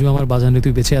ওঠে, রাজু আমার বাজান রে,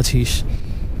 তুই বেঁচে আছিস।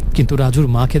 কিন্তু রাজুর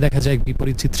মাকে দেখা যায়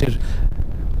বিপরীত চিত্রের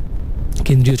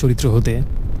কেন্দ্রীয় চরিত্র হতে।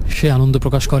 সে আনন্দ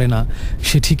প্রকাশ করে না,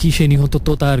 সে ঠিকই সে নিহত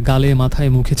তোতার গালে, মাথায়,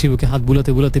 মুখে, চিবুকে হাত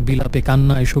বুলাতে বুলাতে বিলাপে,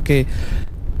 কান্নায়, শোকে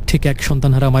ঠিক এক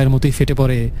সন্তানহারা মায়ের মতোই ফেটে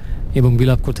পড়ে এবং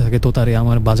বিলাপ করতে থাকে, তোতারে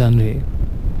আমার বাজান রে।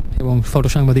 এবং ফটো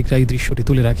সাংবাদিকরা এই দৃশ্যটি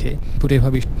তুলে রাখে। পুরো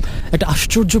ভাবি একটা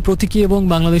আশ্চর্য প্রতীকী এবং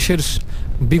বাংলাদেশের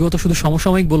বিগত, শুধু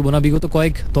সমসাময়িক বলবো না, বিগত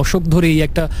কয়েক দশক ধরে এই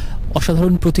একটা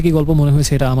অসাধারণ প্রতীকী গল্প মনে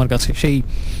হয়েছে এটা আমার কাছে। সেই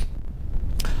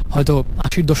হয়তো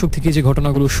 80-র দশক থেকে যে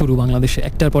ঘটনাগুলো শুরু, বাংলাদেশে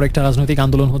একটার পর একটা রাজনৈতিক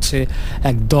আন্দোলন হচ্ছে,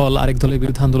 এক দল আরেক দলের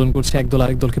বিরুদ্ধে আন্দোলন করছে, এক দল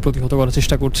আরেক দলকে প্রতিহত করার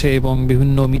চেষ্টা করছে এবং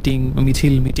বিভিন্ন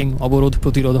মিটিং, অবরোধ,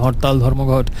 প্রতিরোধ, হরতাল,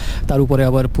 ধর্মঘট, তার উপরে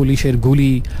আবার পুলিশের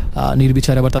গুলি,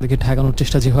 নির্বিচারে আবার তাদেরকে ঠেকানোর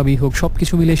চেষ্টা, যেভাবেই হোক সব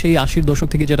কিছু মিলে সেই 80-র দশক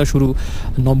থেকে যেটা শুরু,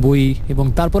 90 এবং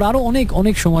তারপর আরও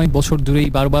অনেক সময় বছর ধরেই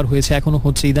বারবার হয়েছে, এখনও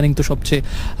হচ্ছে। ইদানিং তো সবচেয়ে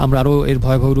আমরা আরও এর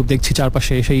ভয়াবহ রূপ দেখছি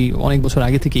চারপাশে, সেই অনেক বছর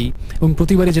আগে থেকেই। এবং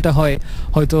প্রতিবারই যেটা হয়,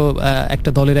 হয়তো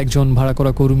একটা দলের একজন ভাড়া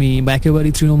করা কর্মী বা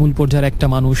একেবারেই তৃণমূল পর্যায়ের একটা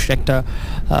মানুষ, একটা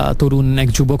তরুণ, এক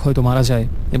যুবক হয়তো মারা যায়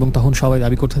এবং তখন সবাই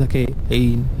দাবি করতে থাকে এই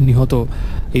নিহত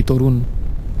এই তরুণ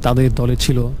তাদের দলের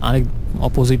ছিল, আরেক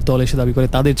অপোজিট দল এসে দাবি করে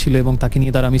তাদের ছিল এবং তাকে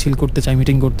নিয়ে তারা মিছিল করতে চায়,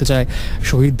 মিটিং করতে চায়,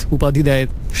 শহীদ উপাধি দেয়,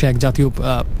 সে এক জাতীয়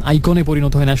আইকনে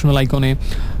পরিণত হয়, ন্যাশনাল আইকনে।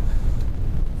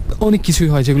 অনেক কিছুই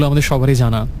হয় যেগুলো আমাদের সবারই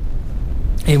জানা।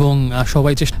 এবং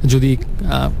সবাই যদি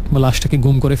লাশটাকে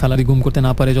গুম করে ফেলারি, গুম করতে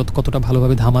না পারে কতটা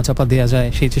ভালোভাবে ধামাচাপা দেওয়া যায়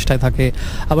সেই চেষ্টায় থাকে।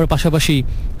 আবার পাশাপাশি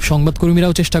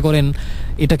সংবাদকর্মীরাও চেষ্টা করেন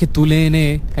এটাকে তুলে এনে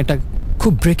একটা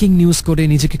খুব ব্রেকিং নিউজ করে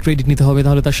নিজেকে ক্রেডিট নিতে হবে,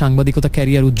 তাহলে তার সাংবাদিকতা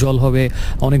ক্যারিয়ার উজ্জ্বল হবে,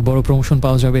 অনেক বড় প্রমোশন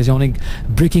পাওয়া যাবে, যে অনেক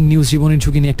ব্রেকিং নিউজ, জীবনের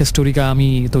ঝুঁকি নিয়ে একটা স্টোরিকে আমি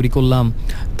তৈরি করলাম,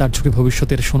 তার ঝুঁকি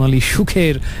ভবিষ্যতের সোনালি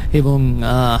সুখের এবং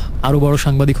আরও বড়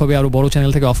সাংবাদিক হবে, আরও বড়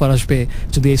চ্যানেল থেকে অফার আসবে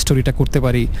যদি এই স্টোরিটা করতে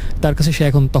পারি। তার কাছে সে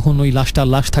এখন তখন ওই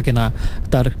লাশ থাকে না,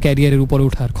 তার ক্যারিয়ারের উপরে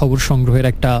ওঠার, খবর সংগ্রহের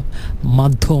একটা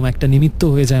মাধ্যম, একটা নিমিত্ত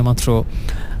হয়ে যায় মাত্র।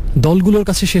 দলগুলোর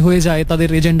কাছে সে হয়ে যায় তাদের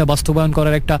এজেন্ডা বাস্তবায়ন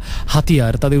করার একটা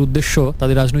হাতিয়ার, তাদের উদ্দেশ্য,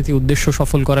 তাদের রাজনৈতিক উদ্দেশ্য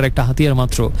সফল করার একটা হাতিয়ার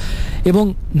মাত্র। এবং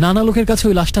নানা লোকের কাছে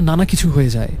ওই লাশটা নানা কিছু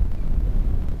হয়ে যায়।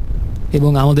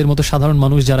 এবং আমাদের মতো সাধারণ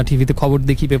মানুষ যারা টিভিতে খবর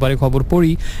দেখি, পেপারে খবর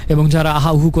পড়ি এবং যারা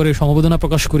আহাউহু করে সমবেদনা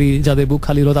প্রকাশ করি, যাদের বুক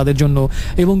খালি হলো তাদের জন্য,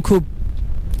 এবং খুব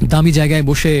দামি জায়গায়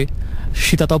বসে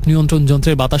শীতাতপ নিয়ন্ত্রণ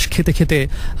যন্ত্রের বাতাস খেতে খেতে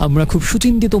আমরা খুব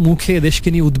সুচিন্তিত মুখে দেশকে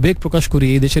নিয়ে উদ্বেগ প্রকাশ করি,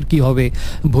 এই দেশের কি হবে,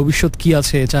 ভবিষ্যৎ কি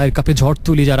আছে, চায়ের কাপে ঝড়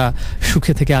তুলি যারা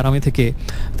সুখে থেকে, আরামে থেকে,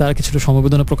 তারা কিছুটা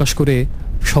সমবেদনা প্রকাশ করে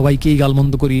সবাইকেই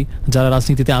গালমন্দ করি, যারা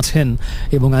রাজনীতিতে আছেন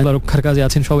এবং আইন রক্ষার কাজে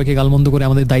আছেন সবাইকে গালমন্দ করে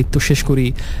আমাদের দায়িত্ব শেষ করি।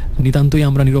 নিতান্তই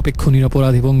আমরা নিরপেক্ষ,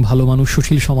 নিরপরাধ এবং ভালো মানুষ,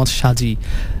 সুশীল সমাজ সাজি।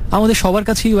 আমাদের সবার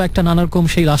কাছেই একটা নানারকম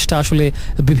সেই লাশটা আসলে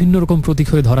বিভিন্ন রকম প্রতীক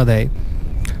হয়ে ধরা দেয়।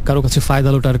 কারো কাছে ফায়দা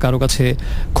লোটার, কারো কাছে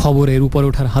খবরের উপরে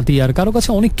ওঠার হাতিয়ার, কারো কাছে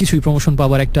অনেক কিছুই, প্রমোশন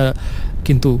পাওয়ার একটা,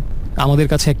 কিন্তু আমাদের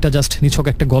কাছে একটা জাস্ট নিছক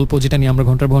একটা গল্প যেটা নিয়ে আমরা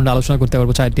ঘন্টার পর ঘন্টা আলোচনা করতে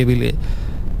পারবো চায়ের টেবিলে।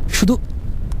 শুধু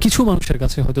কিছু মানুষের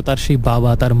কাছে হয়তো তার সেই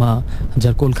বাবা, তার মা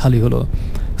যার কোল খালি হলো,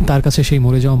 তার কাছে সেই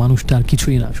মরে যাওয়া মানুষটা আর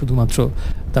কিছুই না, শুধুমাত্র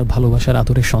তার ভালোবাসার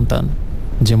আদরের সন্তান,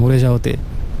 যে মরে যাওয়াতে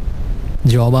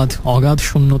যে অগাধ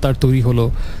শূন্যতার তৈরি হলো,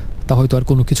 তা হয়তো আর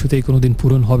কোনো কিছুতেই কোনোদিন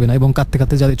পূরণ হবে না। এবং কাঁদতে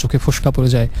কাঁদতে যাদের চোখে ফোসকা পড়ে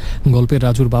যায় গল্পের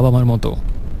রাজুর বাবা মার মতো,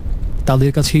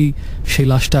 তাদের কাছেই সেই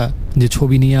লাশটা যে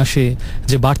ছবি নিয়ে আসে,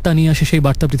 যে বার্তা নিয়ে আসে, সেই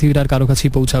বার্তা পৃথিবীর আর কারো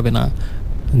কাছেই পৌঁছাবে না,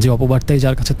 যে অপবার্তাই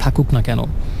যার কাছে থাকুক না কেন।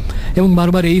 এবং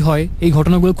বারবার এই হয়, এই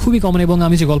ঘটনাগুলো খুবই কমন। এবং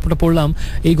আমি যে গল্পটা পড়লাম,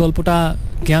 এই গল্পটা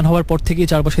জ্ঞান হওয়ার পর থেকেই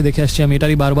চারপাশে দেখে আসছি আমি,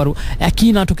 এটারই বারবার একই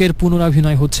নাটকের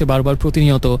পুনরাভিনয় হচ্ছে বারবার,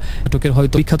 প্রতিনিয়ত। নাটকের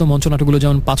হয়তো বিখ্যাত মঞ্চ নাটকগুলো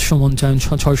যেমন 500 মঞ্চায়ন,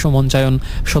 600 মঞ্চায়ন,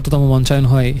 100তম মঞ্চায়ন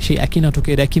হয়, সেই একই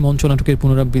নাটকের, একই মঞ্চ নাটকের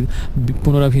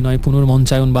পুনরাভিনয়,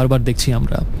 পুনর্মঞ্চায়ন বারবার দেখছি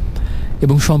আমরা।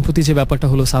 এবং সম্প্রতি যে ব্যাপারটা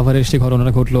হলো, সাভারের সে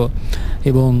ঘটনাটা ঘটলো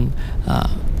এবং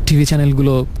টিভি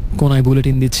চ্যানেলগুলো কোনায়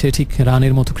বুলেটিন দিচ্ছে, ঠিক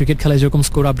রানের মতো, ক্রিকেট খেলায় যেরকম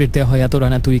স্কোর আপডেট দেওয়া হয়, এত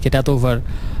রান, এত উইকেট, এত ওভার,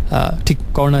 ঠিক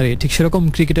কর্নারে, ঠিক সেরকম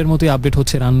ক্রিকেটের মতোই আপডেট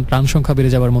হচ্ছে, রান সংখ্যা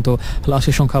বেড়ে যাওয়ার মতো,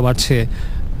 লাশের সংখ্যা বাড়ছে,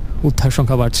 উদ্ধার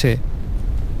সংখ্যা বাড়ছে।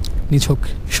 নিছক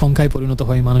সংখ্যায় পরিণত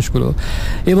হয় মানুষগুলো।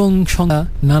 এবং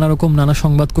নানা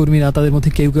সংবাদকর্মীরা তাদের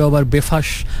মধ্যে কেউ কেউ আবার বেফাস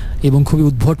এবং খুবই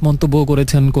উদ্ভট মন্তব্য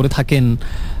করে থাকেন,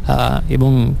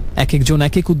 এবং এক একজন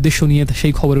এক এক উদ্দেশ্য নিয়ে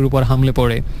সেই খবরের উপর হামলে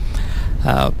পড়ে।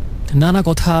 নানা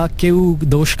কথা, কেউ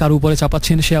দোষ কারো উপরে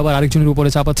চাপাচ্ছেন, সে আবার আরেকজনের উপরে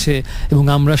চাপাচ্ছে, এবং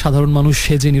আমরা সাধারণ মানুষ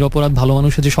সেজে, নিরপরাধ ভালো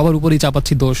মানুষ সেজে সবার উপরেই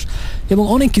চাপাচ্ছি দোষ। এবং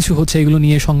অনেক কিছু হচ্ছে, এগুলো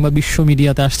নিয়ে সংবাদ বিশ্ব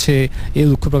মিডিয়াতে আসছে, এ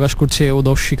দুঃখ প্রকাশ করছে, ও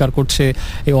দোষ স্বীকার করছে,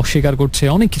 এ অস্বীকার করছে,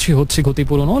 অনেক কিছুই হচ্ছে,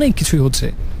 ক্ষতিপূরণ অনেক কিছুই হচ্ছে।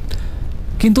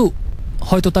 কিন্তু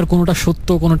হয়তো তার কোনোটা সত্য,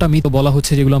 কোনোটা মিথ্যা বলা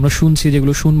হচ্ছে, যেগুলো আমরা শুনছি,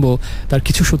 যেগুলো শুনবো, তার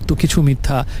কিছু সত্য, কিছু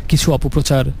মিথ্যা, কিছু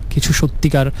অপপ্রচার, কিছু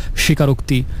সত্যিকার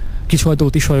স্বীকারোক্তি, কিছু হয়তো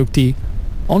অতিশয়োক্তি,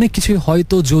 অনেক কিছুই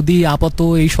হয়তো যদি আপাত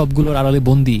এই সবগুলোর আড়ালে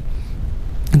বন্দী।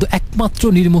 কিন্তু একমাত্র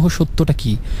নির্মোহ সত্যটা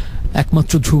কি,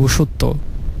 একমাত্র ধ্রুব সত্য,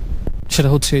 সেটা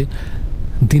হচ্ছে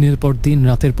দিনের পর দিন,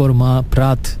 রাতের পর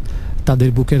রাত তাদের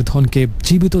বুকের ধনকে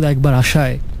জীবিত দেখবার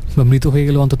আশায়, বা মৃত হয়ে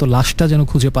গেলে অন্তত লাশটা যেন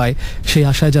খুঁজে পায়, সেই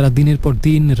আশায় যারা দিনের পর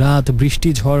দিন রাত, বৃষ্টি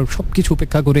ঝড় সব কিছু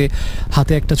উপেক্ষা করে,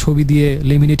 হাতে একটা ছবি দিয়ে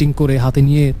লেমিনেটিং করে, হাতে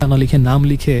নিয়ে টানা লিখে, নাম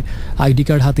লিখে, আইডি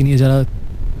কার্ড হাতে নিয়ে যারা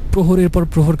প্রহরের পর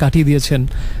প্রহর কাটিয়ে দিয়েছেন,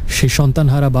 সেই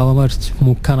সন্তানহারা বাবা মার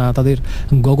মুখখানা, তাদের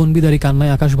গগনবিদারী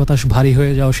কান্নায় আকাশ বাতাস ভারী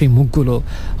হয়ে যাওয়া সেই মুখগুলো,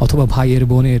 অথবা ভাইয়ের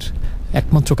বোনের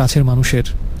একমাত্র কাছের মানুষের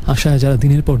আশায় যারা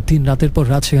দিনের পর দিন রাতের পর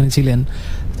রাত সেখানে ছিলেন,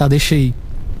 তাদের সেই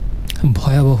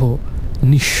ভয়াবহ,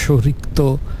 নিঃস্ব, রিক্ত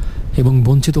এবং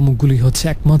বঞ্চিত মুখগুলি হচ্ছে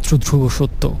একমাত্র ধ্রুব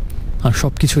সত্য। আর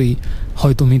সব কিছুই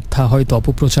হয়তো মিথ্যা, হয়তো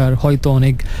অপপ্রচার, হয়তো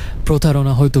অনেক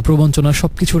প্রতারণা, হয়তো প্রবঞ্চনা,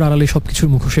 সব কিছুর আড়ালে, সব কিছুর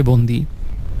মুখোশে বন্দী।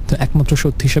 তো একমাত্র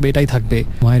সত্যি হিসেবে এটাই থাকবে,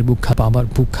 মায়ের বুক বাবার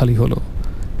বুক খালি হলো,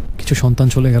 কিছু সন্তান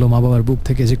চলে গেল মা বাবার বুক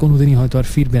থেকে, যে কোনোদিনই হয়তো আর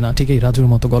ফিরবে না, ঠিক এই রাজুর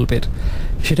মতো গল্পের।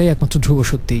 সেটাই একমাত্র ধ্রুব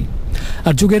সত্যি।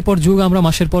 আর যুগের পর যুগ আমরা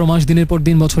মাসের পর মাস, দিনের পর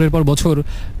দিন, বছরের পর বছর,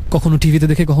 কখনো টিভিতে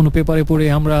দেখে, কখনো পেপারে পড়ে,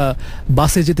 আমরা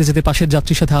বাসে যেতে যেতে পাশের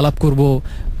যাত্রীর সাথে আলাপ করব,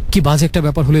 কি বাজে একটা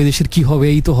ব্যাপার হলে দেশের কি হবে,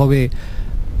 এই তো হবে।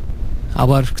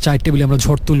 আবার চায়ের টেবিলে আমরা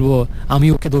ঝড় তুলবো, আমি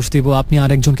ওকে দোষ দিব, আপনি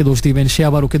আরেকজনকে দোষ দিবেন, সে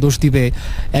আবার ওকে দোষ দিবে,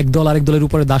 একদল আরেক দলের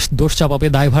উপরে দোষ চাপাবে,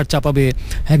 দায়ভার চাপাবে,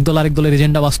 একদল আরেক দলের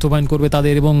এজেন্ডা বাস্তবায়ন করবে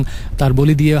তাদের, এবং তার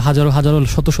বলি দিয়ে হাজারো হাজারো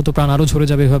শত শত প্রাণ আরও ঝরে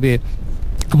যাবে এভাবে।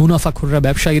 মুনাফাখোররা,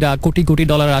 ব্যবসায়ীরা কোটি কোটি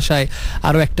ডলার আশায়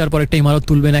আরও একটার পর একটা ইমারত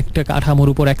তুলবেন, একটা কাঠামোর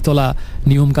উপর একতলা,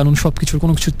 নিয়ম কানুন সব কিছুর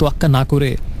কোনো কিছু তোয়াক্কা না করে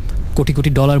কোটি কোটি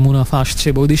ডলার মুনাফা আসছে,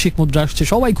 বৈদেশিক মুদ্রা আসছে,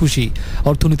 সবাই খুশি,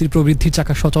 অর্থনীতির প্রবৃদ্ধির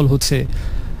চাকা সচল হচ্ছে।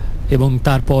 এবং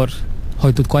তারপর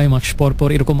হয়তো কয়েক মাস পর পর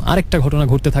এরকম আরেকটা ঘটনা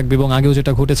ঘটতে থাকবে, এবং আগেও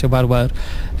যেটা ঘটেছে বারবার,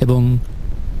 এবং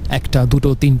একটা, দুটো,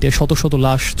 তিনটে, শত শত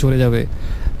লাশ চলে যাবে,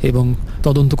 এবং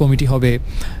তদন্ত কমিটি হবে,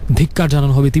 ধিক্কার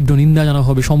জানানো হবে, তীব্র নিন্দা জানানো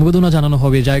হবে, সমবেদনা জানানো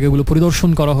হবে, জায়গাগুলো পরিদর্শন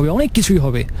করা হবে, অনেক কিছুই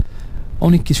হবে,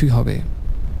 অনেক কিছুই হবে।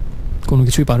 কোনো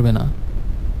কিছুই পারবে না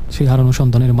সেই হারানো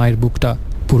সন্তানের মায়ের বুকটা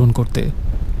পূরণ করতে।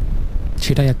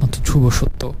 সেটাই একমাত্র ধ্রুব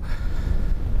সত্য,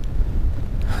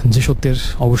 যে সত্যের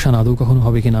অবসান আদৌ কখনো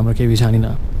হবে কিনা আমরা কেউই জানি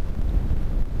না।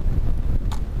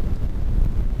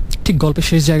 ঠিক গল্পের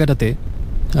শেষ জায়গাটাতে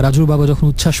রাজুর বাবা যখন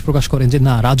উচ্ছ্বাস প্রকাশ করেন যে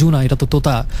না, রাজু না, এটা তো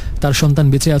তোতা, তার সন্তান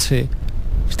বেঁচে আছে,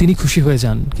 তিনি খুশি হয়ে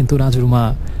যান। কিন্তু রাজুর মা,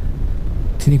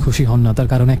 তিনি খুশি হন না। তার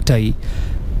কারণ একটাই,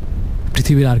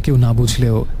 পৃথিবীর আর কেউ না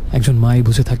বুঝলেও একজন মাই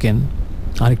বুঝে থাকেন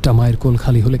আরেকটা মায়ের কোল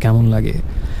খালি হলে কেমন লাগে।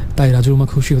 তাই রাজুর মা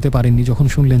খুশি হতে পারেননি যখন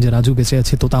শুনলেন যে রাজু বেঁচে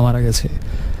আছে, তোতা মারা গেছে।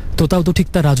 তোতাও তো ঠিক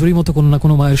তার রাজুরই মতো কোনো না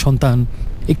কোনো মায়ের সন্তান।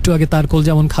 একটু আগে তার কোল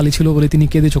যেমন খালি ছিল বলে তিনি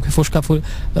কেঁদে চোখে ফোসকা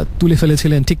তুলে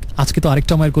ফেলেছিলেন, ঠিক আজকে তো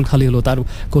আরেকটা মায়ের কোল খালি হলো, তার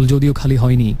কোল যদিও খালি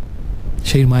হয়নি।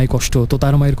 সেই মায়ের কষ্ট, তো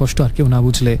তার মায়ের কষ্ট আর কেউ না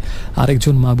বুঝলে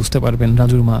আরেকজন মা বুঝতে পারবেন,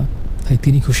 রাজুর মা। তাই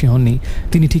তিনি খুশি হননি।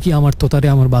 তিনি ঠিকই আমার তোতারে,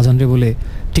 আমার বাজানরে বলে,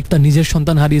 ঠিক তার নিজের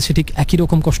সন্তান হারিয়েছে ঠিক একই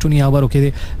রকম কষ্ট নিয়ে আবার ওকে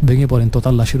ভেঙে পড়েন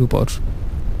তোতার লাশের উপর।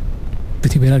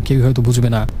 পৃথিবীর আর কেউ হয়তো বুঝবে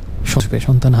না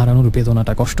সন্তান হারানোর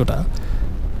বেদনাটা, কষ্টটা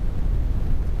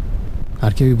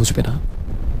আর কেউই বুঝবে না।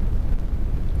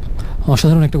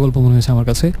 অসাধারণ একটা গল্প মনে হয়েছে আমার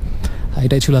কাছে।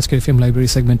 এটাই ছিল আজকের ফিল্ম লাইব্রেরি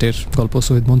সেগমেন্টের গল্প,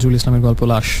 সৈয়দ মঞ্জুরুল ইসলামের গল্প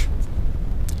লাশ।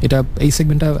 এই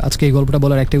সেগমেন্টটা, আজকে এই গল্পটা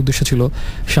বলার একটাই উদ্দেশ্য ছিল,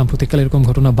 সাম্প্রতিককালে এরকম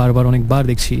ঘটনা বারবার অনেকবার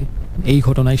দেখছি, এই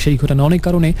ঘটনায় সেই ঘটনা, অনেক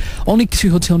কারণে অনেক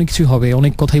কিছুই হচ্ছে, অনেক কিছুই হবে,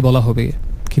 অনেক কথাই বলা হবে,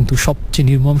 কিন্তু সবচেয়ে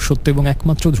নির্মম সত্য এবং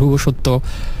একমাত্র ধ্রুব সত্য,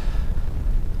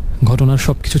 ঘটনার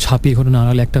সব কিছু ছাপিয়ে ঘটনা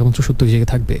আড়ালে একটা মাত্র সত্য জেগে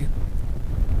থাকবে।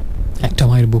 একটা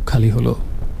মায়ের বুক খালি হলো,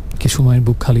 কিছু মায়ের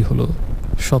বুক খালি হলো,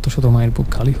 শত শত মায়ের বুক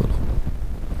খালি হলো,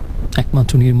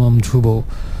 একমাত্র নির্মম, ধ্রুব,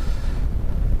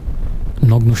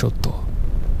 নগ্ন সত্য।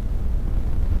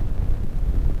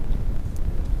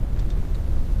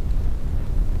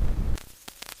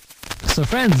 So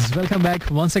friends, welcome back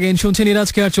once again. শুনছেন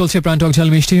ইরাজকে আর চলছে প্রাণ টক ঝাল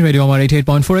মিষ্টি রেডিও আমার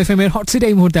 88.4 FM এর হট সিট।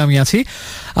 এই মুহূর্তে আমি আছি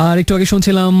আর একটু আগে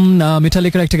শুনছিলাম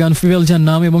মেটালিকার একটা গান ফিমেল যার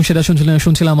নাম, এবং সেটা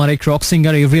শুনছিলাম আর এক রক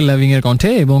সিঙ্গার এভরি লাভিং এর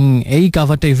কণ্ঠে, এবং এই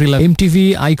কাভারটা এভরি এমটিভি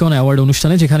আইকন অ্যাওয়ার্ড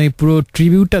অনুষ্ঠানে যেখানে পুরো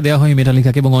ট্রিবিউটটা দেওয়া হয়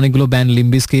মেটালিকাকে, এবং অনেকগুলো ব্যান্ড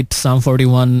লিম্ব বিস্কিট, সাম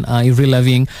 41, এভরি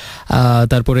লাভিং,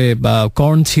 তারপরে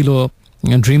কর্ন ছিল,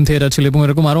 ড্রিম থিয়েটার ছিল, এবং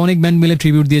এরকম আরো অনেক ব্যান্ড মিলে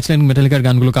ট্রিবিউট দিয়েছিলেন মেটালিকার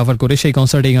গানগুলো কভার করে। সেই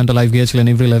কনসার্টে এই গানটা লাইভ গিয়েছিলেন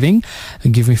every loving,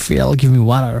 give me feel, give me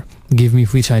water, give me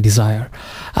which I desire.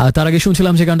 তার আগে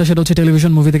শুনছিলাম যে গানটা, সেটা হচ্ছে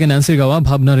টেলিভিশন মুভি থেকে ন্যান্সির গাওয়া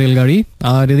ভাবনা রেলগাড়ি।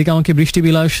 আর এদিকে আমাকে বৃষ্টি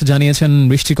বিলাস জানিয়েছেন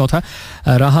বৃষ্টির কথা,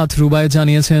 রাহাত রুবায়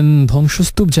জানিয়েছেন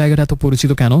ধ্বংসস্তূপ জায়গাটা এত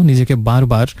পরিচিত কেন, নিজেকে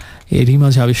বারবার এরই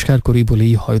মাঝে আবিষ্কার করি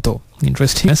বলেই হয়তো।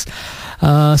 ইন্টারেস্টিং।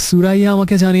 সুরাইয়া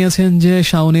আমাকে জানিয়েছেন যে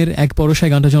শাওনের এক পরশায়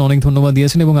গানটার জন্য অনেক ধন্যবাদ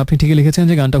দিয়েছেন, এবং আপনি ঠিকই লিখেছেন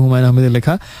যে গানটা হুমায়ুন আহমেদের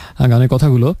লেখা গানের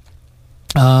কথাগুলো।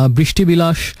 বৃষ্টি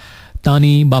বিলাস,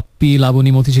 তানি, বাপ্পি,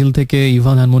 লাবণী মতিঝিল থেকে,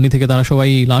 ইভান হানমনি থেকে, তারা সবাই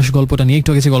লাশ গল্পটা নিয়ে একটু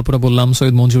আগে যে গল্পটা বললাম,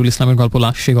 সৈয়দ মঞ্জুরুল ইসলামের গল্প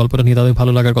লাশ, সেই গল্পটা নিয়ে তাদের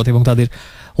ভালো লাগার কথা এবং তাদের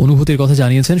অনুভূতির কথা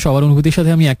জানিয়েছেন। সবার অনুভূতির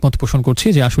সাথে আমি একমত পোষণ করছি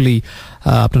যে আসলেই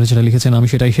আপনারা যেটা লিখেছেন আমি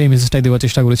সেটাই, সেই মেসেজটাই দেওয়ার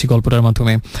চেষ্টা করেছি গল্পটার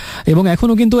মাধ্যমে। এবং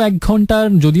এখনও কিন্তু 1 ঘন্টার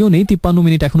যদিও নেই, 53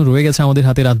 মিনিট এখনো রয়ে গেছে আমাদের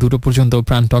হাতে। রাত 2টো পর্যন্ত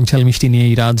প্রাণ টক ঝাল মিষ্টি নিয়ে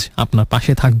ইরাজ আপনার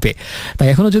পাশে থাকবে। তাই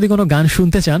এখনো যদি কোনো গান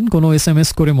শুনতে চান, কোনো SMS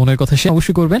করে মনের কথা সে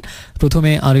অবশ্যই করবেন।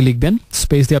 প্রথমে আরে লিখবেন,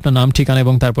 স্পেস দিয়ে আপনার নাম, ঠিকানা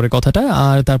এবং তারপরে কথাটা,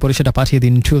 আর তারপরে সেটা পাঠিয়ে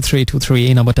দিন 2323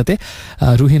 এই নাম্বারটাতে।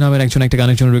 রুহি নামের একজন একটা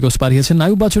গানের জন্য রিকোয়েস্ট পাঠিয়েছেন,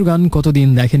 আয়ুব বাচ্চুর গান কতদিন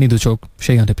দেখেনি দু চোখ,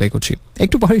 সেই গানটা প্লে করছি।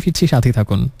 একটু পরে ফিরছি, সাথে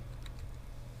থাকুন।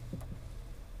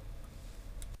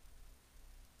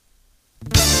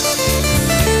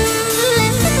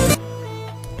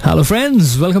 Hello friends,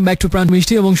 welcome back to প্রাণ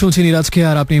মিষ্টি, এবং শুনছেন ইরাজকে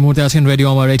আর আপনি এই মুহূর্তে আছেন রেডিও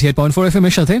আমার 88.4 FM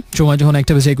এর সাথে। সময় যখন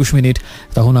 1:20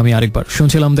 তখন আমি আরেকবার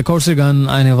শুনছিলাম দ্য কোর্সের গান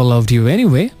I never loved you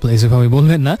anyway, please এভাবে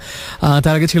বলবেন না।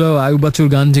 তার আগে ছিল আয়ুব বাচ্চুর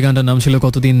গান, যে গানটার নাম ছিল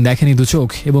কতদিন দেখেনি দু চোখ।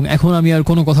 এবং এখন আমি আর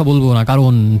কোনো কথা বলবো না,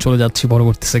 কারণ চলে যাচ্ছি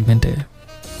পরবর্তী সেগমেন্টে।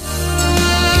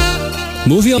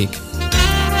 Movie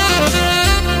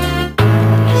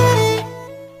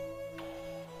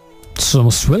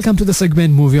welcome to the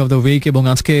segment movie of the week. এবং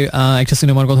আজকে একটা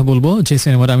সিনেমার কথা বলবো, যে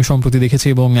সিনেমাটা আমি সম্প্রতি দেখেছি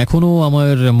এবং এখনো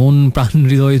আমার মন প্রাণ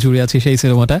হৃদয়ে জুড়ে আছে সেই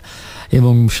সিনেমাটা,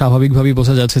 এবং স্বাভাবিকভাবেই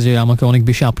বোঝা যাচ্ছে যে আমাকে অনেক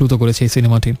বেশি আপ্লুত করেছে এই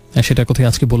সিনেমাটি। সেটার কথাই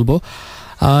আজকে বলবো।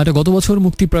 এটা গত বছর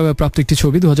মুক্তিপ্রাপ্ত একটি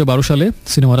ছবি, 2012 সালে।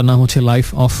 সিনেমাটার নাম হচ্ছে লাইফ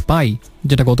অফ পাই,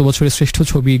 যেটা গত বছরের শ্রেষ্ঠ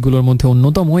ছবিগুলোর মধ্যে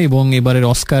অন্যতম, এবং এবারের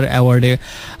অস্কার অ্যাওয়ার্ডে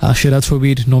সেরা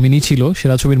ছবির নমিনি ছিল।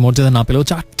 সেরা ছবির মর্যাদা না পেলেও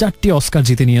চারটি অস্কার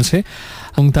জিতে নিয়েছে,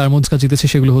 এবং তার মধ্যে জিতেছে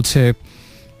সেগুলো হচ্ছে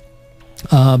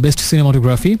best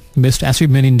cinematography, best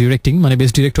achievement in directing, মানে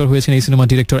বেস্ট ডিরেক্টর হয়েছেন এই সিনেমার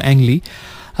ডিরেক্টর অ্যাংলি,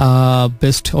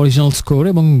 বেস্ট অরিজিনাল স্কোর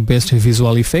এবং বেস্ট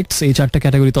ভিজুয়াল ইফেক্টস। এই 4টা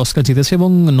ক্যাটাগরিতে অস্কার জিতেছে, এবং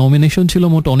নমিনেশন ছিল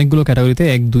মোট অনেকগুলো ক্যাটাগরিতে,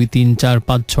 1, 2, 3, 4,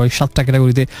 5, 6, 7টা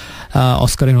ক্যাটাগরিতে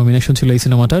অস্কারের নমিনেশন ছিল এই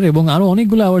সিনেমাটার, এবং আরও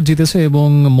অনেকগুলো অ্যাওয়ার্ড জিতেছে। এবং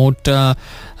মোট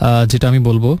যেটা আমি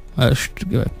বলবো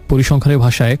পরিসংখ্যানের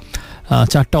ভাষায়,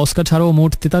 4টা অস্কার ছাড়াও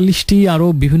মোট 43টি আরও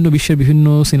বিভিন্ন বিশ্বের বিভিন্ন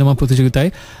সিনেমা প্রতিযোগিতায়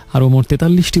আরও মোট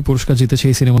 43টি পুরস্কার জিতেছে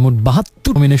এই সিনেমা। মোট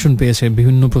 72 নমিনেশন পেয়েছে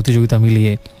বিভিন্ন প্রতিযোগিতা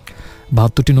মিলিয়ে,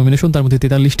 72টি নমিনেশন, তার মধ্যে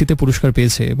 43টিতে পুরস্কার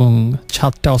পেয়েছে, এবং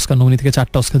 7টা অস্কার নমিনি থেকে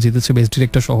 4টা অস্কার জিতেছে বেস্ট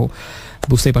ডিরেক্টর সহ।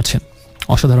 বুঝতেই পারছেন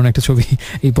অসাধারণ একটা ছবি,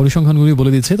 এই পরিসংখ্যানগুলি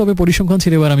বলে দিচ্ছে। তবে পরিসংখ্যান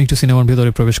ছেড়ে এবার আমি একটু সিনেমার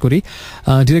ভেতরে প্রবেশ করি।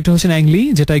 ডিরেক্টর হচ্ছেন অ্যাংলি,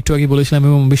 যেটা একটু আগে বলেছিলাম,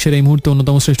 এবং বিশ্বের এই মুহূর্তে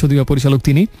অন্যতম শ্রেষ্ঠ দিবা পরিচালক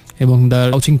তিনি, এবং দ্য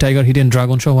ক্রাউচিং টাইগার, হিডেন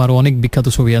ড্রাগন সহ আরও অনেক বিখ্যাত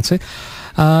ছবি আছে।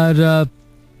 আর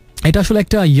এটা আসলে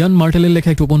একটা ইয়ান মার্টেলের লেখা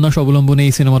একটা উপন্যাস অবলম্বনে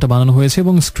এই সিনেমাটা বানানো হয়েছে,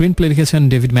 এবং স্ক্রিন প্লে লিখেছেন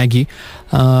ডেভিড ম্যাগি।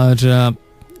 আর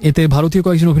এতে ভারতীয়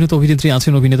কয়েকজন অভিনেত্রী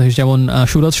আছেন অভিনেতা হিসেবে, যেমন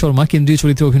সুরজ শর্মা কেন্দ্রীয়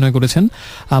চরিত্রে অভিনয় করেছেন,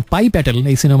 পাই প্যাটেল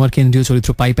এই সিনেমার কেন্দ্রীয় চরিত্র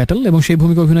পাই প্যাটেল, এবং সেই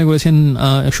ভূমিকা অভিনয় করেছেন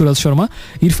সুরজ শর্মা।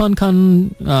 ইরফান খান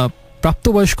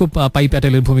প্রাপ্তবয়স্ক পাই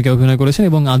প্যাটেলের ভূমিকা অভিনয় করেছেন,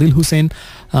 এবং আদিল হুসেন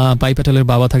পাই প্যাটেলের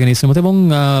বাবা থাকেন এই সিনেমাতে, এবং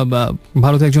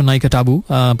ভারতের একজন নায়িকা টাবু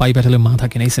পাই প্যাটেলের মা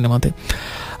থাকেন এই সিনেমাতে।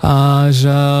 আর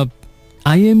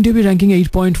IMDb র্যাঙ্কিং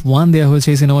 8.1 দেওয়া হয়েছে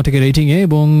এই সিনেমাটিকে রেটিংয়ে,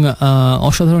 এবং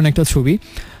অসাধারণ একটা ছবি।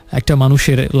 একটা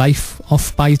মানুষের লাইফ অফ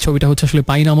পাই ছবিটা হচ্ছে আসলে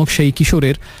পাই নামক সেই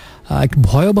কিশোরের এক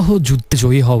ভয়াবহ যুদ্ধে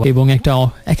জয়ী হওয়া, এবং একটা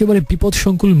একেবারে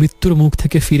বিপদসংকুল মৃত্যুর মুখ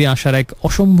থেকে ফিরে আসার এক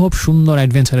অসম্ভব সুন্দর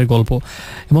অ্যাডভেঞ্চারের গল্প।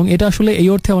 এবং এটা আসলে এই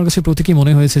অর্থে আমার কাছে প্রতীকী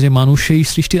মনে হয়েছে যে মানুষ সেই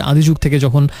সৃষ্টির আদি যুগ থেকে,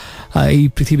 যখন এই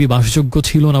পৃথিবী বাসযোগ্য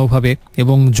ছিল না ওভাবে,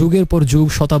 এবং যুগের পর যুগ,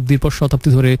 শতাব্দীর পর শতাব্দী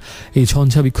ধরে এই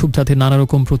ঝঞ্ঝা বিক্ষোভ সাথে নানা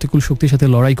রকম প্রতিকূল শক্তির সাথে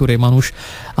লড়াই করে মানুষ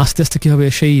আস্তে আস্তে কীভাবে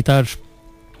সেই তার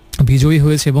বিজয়ী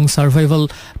হয়েছে, এবং সার্ভাইভাল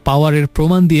পাওয়ারের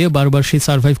প্রমাণ দিয়ে বারবার সেই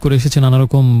সার্ভাইভ করে এসেছে নানা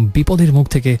রকম বিপদের মুখ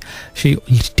থেকে। সেই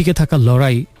টিকে থাকা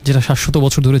লড়াই, যেটা 700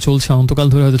 বছর ধরে চলছে, অন্তকাল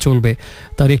ধরে হয়তো চলবে,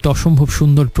 তার একটা অসম্ভব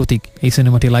সুন্দর প্রতীক এই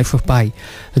সিনেমাটি লাইফ অফ পাই।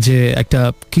 যে একটা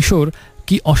কিশোর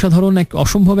কি অসাধারণ এক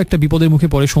অসম্ভব একটা বিপদের মুখে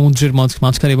পড়ে সমুদ্রের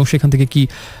মাঝখানে, এবং সেখান থেকে কি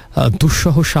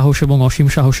দুঃসহ সাহস এবং অসীম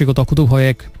সাহসিকতা অকুত ভয়ে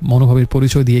এক মনোভাবের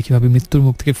পরিচয় দিয়ে কীভাবে মৃত্যুর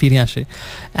মুখ থেকে ফিরে আসে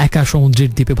একা সমুদ্রের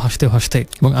দ্বীপে ভাসতে ভাসতে।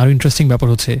 এবং আরও ইন্টারেস্টিং ব্যাপার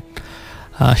হচ্ছে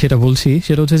সেটা বলছি,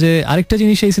 সেটা হচ্ছে যে আরেকটা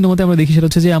জিনিস এই সিনেমাতে আমরা দেখি, সেটা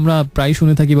হচ্ছে যে আমরা প্রায়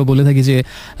শুনে থাকি বা বলে থাকি যে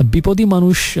বিপদী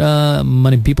মানুষ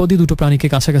মানে বিপদী দুটো প্রাণীকে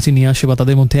কাছাকাছি নিয়ে আসে বা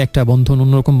তাদের মধ্যে একটা বন্ধন,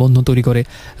 অন্যরকম বন্ধন তৈরি করে।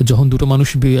 যখন দুটো মানুষ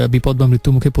বিপদ বা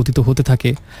মৃত্যুর মুখে পতিত হতে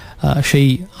থাকে, সেই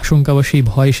আশঙ্কা বা সেই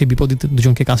ভয় সেই বিপদী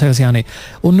দুজনকে কাছাকাছি আনে।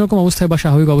 অন্যরকম অবস্থায় বা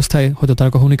স্বাভাবিক অবস্থায় হয়তো তারা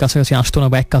কখনোই কাছাকাছি আসতো না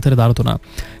বা এক কাতারে দাঁড়াতো না।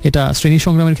 এটা শ্রেণী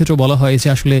সংগ্রামের ক্ষেত্রে বলা হয় যে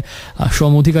আসলে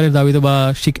সম অধিকারের দাবিতে বা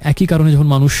ঠিক একই কারণে যখন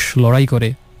মানুষ লড়াই করে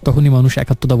তখনই মানুষ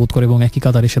একাত্মতা বোধ করে এবং একই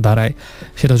কাতারে এসে দাঁড়ায়,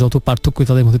 সেটা যত পার্থক্য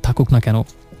তাদের মধ্যে থাকুক না কেন।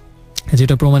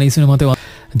 যেটা প্রমাণ এই সিনেমাতে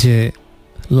যে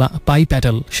পাই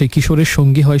প্যাটেল সেই কিশোরের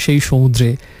সঙ্গী হয় সেই সমুদ্রে,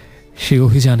 সেই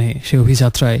অভিযানে, সেই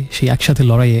অভিযাত্রায়, সেই একসাথে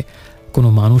লড়াইয়ে কোনো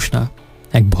মানুষ না,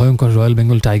 এক ভয়ঙ্কর রয়্যাল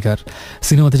বেঙ্গল টাইগার।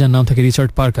 সিনেমাতে যার নাম থাকে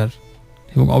রিচার্ড পার্কার।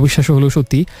 এবং অবিশ্বাস্য হলেও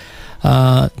সত্যি,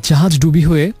 জাহাজ ডুবি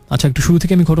হয়ে, আচ্ছা একটু শুরু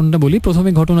থেকে আমি ঘটনাটা বলি। প্রথমে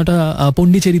ঘটনাটা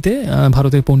পন্ডিচেরিতে,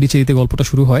 ভারতের পন্ডিচেরিতে গল্পটা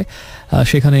শুরু হয়।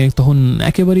 সেখানে তখন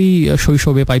একেবারেই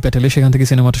শৈশবে পাই প্যাটেলে, সেখান থেকে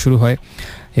সিনেমাটা শুরু হয়।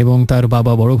 এবং তার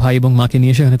বাবা, বড় ভাই এবং মাকে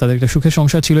নিয়ে সেখানে তাদের একটা সুখের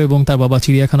সংসার ছিল। এবং তার বাবা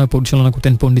চিড়িয়াখানা পরিচালনা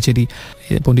করতেন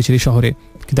পন্ডিচেরি শহরে।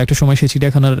 কিন্তু একটা সময় সেই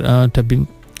চিড়িয়াখানার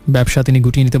ব্যবসা তিনি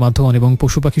গুটিয়ে নিতে বাধ্য হন এবং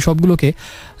পশু পাখি সবগুলোকে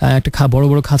একটা বড়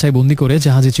বড় খাঁচায় বন্দি করে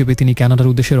জাহাজে চেপে তিনি কানাডার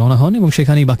উদ্দেশ্যে রওনা হন এবং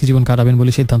সেখানেই বাকি জীবন কাটাবেন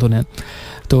বলে সিদ্ধান্ত নেন।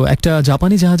 তো একটা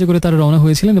জাপানি জাহাজে করে তারা রওনা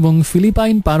হয়েছিলেন এবং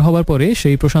ফিলিপাইন পার হওয়ার পরে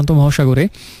সেই প্রশান্ত মহাসাগরে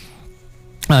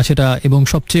সেটা, এবং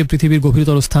সবচেয়ে পৃথিবীর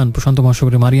গভীরতর স্থান প্রশান্ত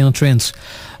মহাসাগরে মারিয়ানা ট্রেঞ্চ,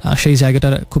 সেই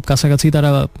জায়গাটার খুব কাছাকাছি তারা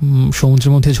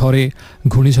সমুদ্রের মধ্যে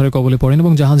ঘূর্ণিঝড়ে কবলে পড়েন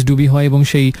এবং জাহাজ ডুবি হয়। এবং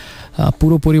সেই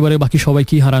পুরো পরিবারের বাকি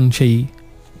সবাইকেই হারান সেই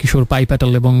কিশোর পাই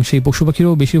প্যাটেল। এবং সেই পশু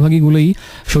পাখিরও বেশিরভাগইগুলোই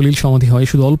সলিল সমাধি হয়।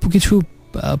 শুধু অল্প কিছু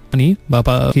প্রাণী বা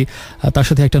পাখি তার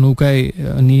সাথে একটা নৌকায়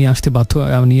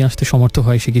নিয়ে আসতে সমর্থ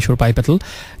হয় সেই কিশোর পাই প্যাটেল।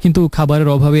 কিন্তু খাবারের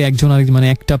অভাবে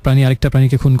একটা প্রাণী আরেকটা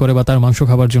প্রাণীকে খুন করে বা তার মাংস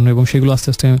খাবার জন্য, এবং সেগুলো আস্তে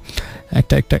আস্তে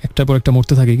একটার পর একটা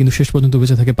মরতে থাকে। কিন্তু শেষ পর্যন্ত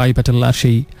বেঁচে থাকে পাই প্যাটেল আর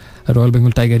সেই royal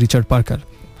Bengal tiger Richard Parker.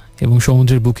 এবং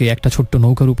সমুদ্রের বুকে একটা ছোট্ট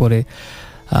নৌকার উপরে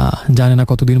জানে না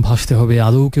কতদিন ভাসতে হবে,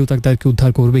 আদৌ কেউ তাদেরকে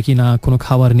উদ্ধার করবে কি না, কোনো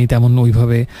খাবার নেই তেমন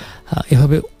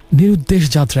এভাবে নিরুদ্দেশ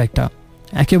যাত্রা,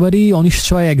 একেবারেই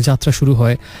অনিশ্চয় এক যাত্রা শুরু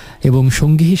হয়। এবং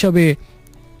সঙ্গী হিসাবে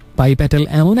পাই প্যাটেল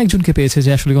এমন একজনকে পেয়েছে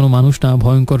যে আসলে কোনো মানুষ না,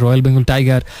 ভয়ঙ্কর রয়্যাল বেঙ্গল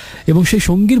টাইগার। এবং সেই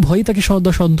সঙ্গীর ভয়ই তাকে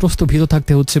সদা সন্ত্রস্ত ভীত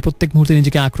থাকতে হচ্ছে, প্রত্যেক মুহূর্তে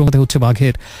নিজেকে আক্রমণ হচ্ছে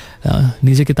বাঘের।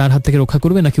 নিজেকে তার হাত থেকে রক্ষা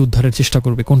করবে নাকি উদ্ধারের চেষ্টা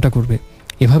করবে, কোনটা করবে?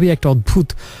 এভাবেই একটা অদ্ভুত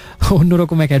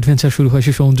অন্যরকম এক অ্যাডভেঞ্চার শুরু হয়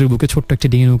সেই সমুদ্রের বুকে ছোট্ট একটা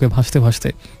ডিঙি নৌকে ভাসতে ভাসতে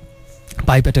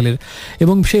পাই প্যাটেলের।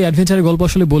 এবং সেই অ্যাডভেঞ্চারের গল্প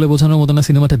আসলে বলে বোঝানোর মতো না,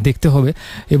 সিনেমাটা দেখতে হবে।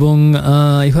 এবং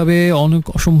এইভাবে অনেক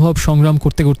অসম্ভব সংগ্রাম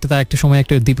করতে করতে তার একটা সময়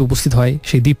একটা দ্বীপ উপস্থিত হয়।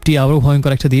 সেই দ্বীপটি আরও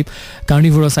ভয়ঙ্কর একটা দ্বীপ,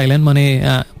 কার্নিভোরাস আইল্যান্ড। মানে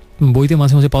বইতে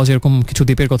মাঝে মাঝে পাওয়া যায় এরকম কিছু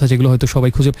দ্বীপের কথা যেগুলো হয়তো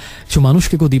সবাই খুঁজে, কিছু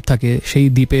মানুষকে কেউ দ্বীপ থাকে। সেই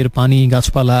দ্বীপের পানি,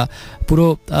 গাছপালা, পুরো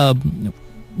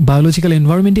বায়োলজিক্যাল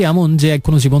এনভায়রনমেন্টই এমন যে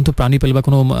কোনো জীবন্ত প্রাণী পেলে বা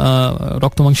কোনো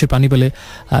রক্তমাংসের প্রাণী পেলে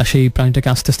সেই প্রাণীটাকে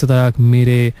আস্তে আস্তে তারা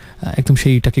মেরে একদম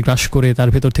সেইটাকে গ্রাস করে তার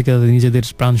ভেতর থেকে তাদের নিজেদের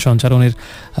প্রাণ সঞ্চারণের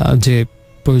যে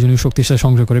প্রয়োজনীয় শক্তির সাথে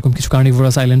সংগ্রহ করে। এরকম কিছু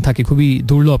কার্নিভোরাস আইল্যান্ড থাকে, খুবই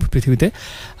দুর্লভ পৃথিবীতে।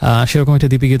 সেরকম একটা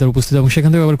দ্বীপে গিয়ে তারা উপস্থিত, এবং সেখান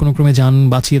থেকে আবার কোনো ক্রমে যান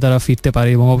বাঁচিয়ে তারা ফিরতে পারে।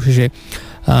 এবং অবশেষে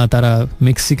তারা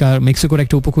মেক্সিকোর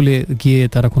একটা উপকূলে গিয়ে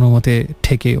তারা কোনো মতে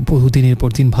ঠেকে বহুদিনের পর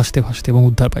দিন ভাসতে ভাসতে এবং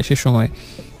উদ্ধার পায় শেষ সময়।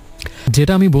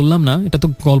 যেটা আমি বললাম না, এটা তো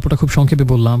গল্পটা খুব সংক্ষেপে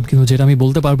বললাম, কিন্তু যেটা আমি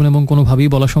বলতে পারবো না এবং কোনোভাবেই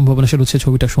বলা সম্ভব না সেটা হচ্ছে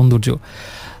ছবিটার সৌন্দর্য।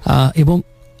 এবং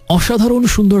অসাধারণ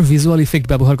সুন্দর ভিজুয়াল ইফেক্ট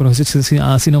ব্যবহার করা হয়েছে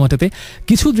সিনেমাটাতে।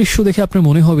 কিছু দৃশ্য দেখে আপনার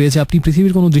মনে হবে যে আপনি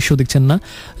পৃথিবীর কোনো দৃশ্য দেখছেন না।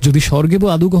 যদি স্বর্গে বা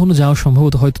আদৌ কখনো যাওয়া সম্ভব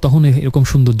হতো হয়তো তখন এরকম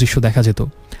সুন্দর দৃশ্য দেখা যেত।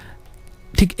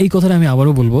 ঠিক এই কথাটা আমি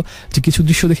আবারও বলবো যে কিছু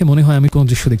দৃশ্য দেখে মনে হয় আমি কোনো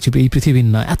দৃশ্য দেখছি এই পৃথিবীর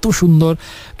না। এত সুন্দর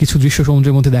কিছু দৃশ্য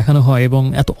সমুদ্রের মধ্যে দেখানো হয় এবং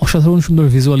এত অসাধারণ সুন্দর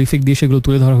ভিজুয়াল ইফেক্ট দিয়ে সেগুলো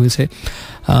তুলে ধরা হয়েছে।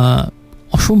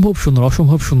 অসম্ভব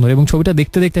সুন্দর। এবং ছবিটা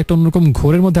দেখতে দেখতে একটা অন্যরকম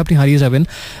ঘোরের মধ্যে আপনি হারিয়ে যাবেন।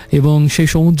 এবং সেই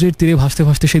সমুদ্রের তীরে ভাসতে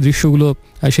ভাসতে সেই দৃশ্যগুলো,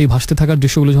 সেই ভাসতে থাকার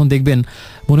দৃশ্যগুলো যখন দেখবেন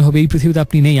মনে হবে এই পৃথিবীতে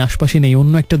আপনি নেই, আশপাশে নেই,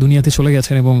 অন্য একটা দুনিয়াতে চলে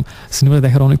গেছেন। এবং সিনেমাটা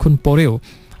দেখার অনেকক্ষণ পরেও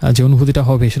যে অনুভূতিটা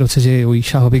হবে সেটা হচ্ছে যে ওই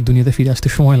স্বাভাবিক দুনিয়াতে ফিরে আসতে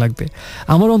সময় লাগবে।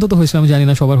 আমার অন্তত হয়েছিল, আমি জানি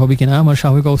না সবার হবে কিনা, আমার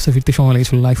স্বাভাবিক অবস্থায় ফিরতে সময়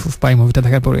লেগেছিল। লাইফ অফ পাই মুভিটা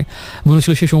দেখার পরে মনে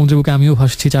হচ্ছিল সেই সমুদ্রের বুকে আমিও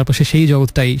ভাসছি, চারপাশে সেই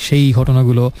জগৎটাই, সেই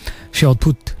ঘটনাগুলো, সে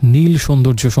অদ্ভুত নীল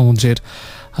সৌন্দর্য সমুদ্রের,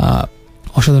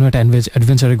 অসাধারণ একটা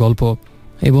অ্যাডভেঞ্চারের গল্প।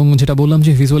 এবং যেটা বললাম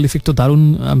যে ভিজুয়াল ইফেক্ট তো দারুণ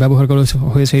ব্যবহার করা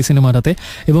হয়েছে এই সিনেমাটাতে,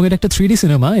 এবং এটা একটা 3D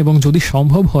সিনেমা, এবং যদি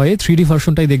সম্ভব হয় 3D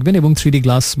ভার্সনটাই দেখবেন এবং 3D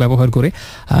গ্লাস ব্যবহার করে,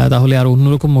 তাহলে আর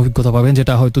অন্যরকম অভিজ্ঞতা পাবেন,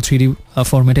 যেটা হয়তো 3D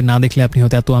ফরম্যাটে না দেখলে আপনি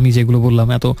হয়তো আমি যেগুলো বললাম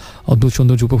এত অদ্ভুত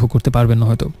সৌন্দর্য উপভোগ করতে পারবেন না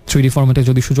হয়তো। 3D ফরম্যাটে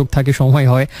যদি সুযোগ থাকে, সময়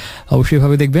হয়, অবশ্যই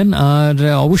ভাবে দেখবেন। আর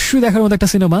অবশ্যই দেখার মতো একটা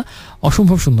সিনেমা,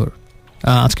 অসম্ভব সুন্দর।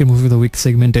 আজকের মুভি দ্য উইক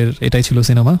সেগমেন্টের এটাই ছিল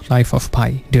cinema, life of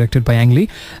pi, directed by অ্যাংলি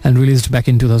and released back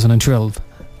in 2012।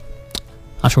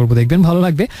 আশা করবো দেখবেন, ভালো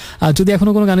লাগবে। আর যদি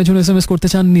এখনো কোনো গানের জন্য SMS করতে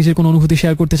চান, নিজের কোনো অনুভূতি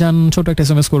শেয়ার করতে চান, ছোট একটা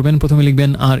SMS করবেন। প্রথমে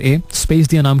লিখবেন RA স্পেস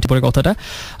দিয়ে নামটি পরে কথাটা,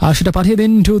 আর সেটা পাঠিয়ে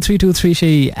দিন 2323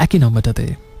 সেই একই নাম্বারটাতে।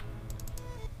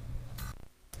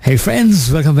 Hey friends,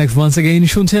 welcome back once again.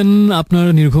 শুনছেন আপনার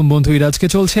নির্ঘুম বন্ধু ইরাজকে।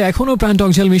 চলছে এখনো প্রাণ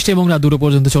টক ঝাল মিষ্টি এবং রাত 2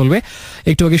 পর্যন্ত চলবে।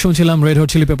 একটু আগে শুনছিলাম রেড হট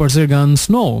চিলি পেপারসের গান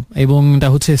স্নো, এবং এটা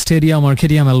হচ্ছে স্টেডিয়াম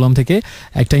আর্কেডিয়াম অ্যালবাম থেকে।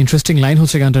 একটা ইন্টারেস্টিং লাইন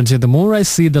হচ্ছে গানটার যে, the more I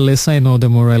C the less I know, the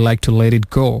more I like to let it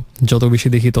গো। যত বেশি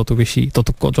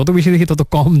দেখি তত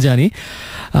কম জানি।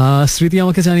 স্মৃতি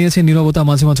আমাকে জানিয়েছে নীরবতা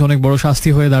মাঝে মাঝে অনেক বড় শাস্তি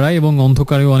হয়ে দাঁড়ায় এবং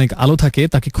অন্ধকারেও অনেক আলো থাকে,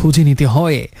 তাকে খুঁজে নিতে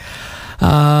হয়।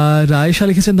 রায়শা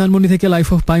লিখেছেন ধানমন্ডি থেকে, লাইফ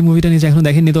অফ পাই মুভিটা নিজে এখন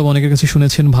দেখেননি, তবে অনেকের কাছে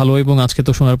শুনেছেন ভালো, এবং আজকে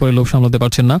তো শোনার পরে লোভ সামলাতে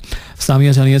পারছেন না।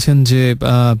 সামিয়া জানিয়েছেন যে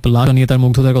লাশ নিয়ে তার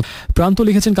মুগ্ধতার কথা। প্রান্ত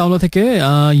লিখেছেন কামলা থেকে,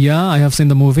 I have seen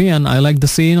the movie and I like the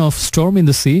scene of Sturm in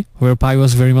the sea war pi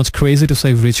was very much crazy to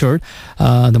save Richard,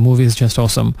 the movie is just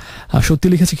অসম। সত্যি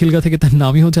লিখেছে খিলগা থেকে, তার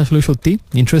নামই হচ্ছে আসলে সত্যি,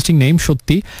 ইন্টারেস্টিং নেম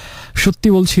সত্যি। সত্যি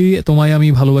বলছি তোমায় আমি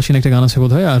ভালোবাসি না একটা গান আছে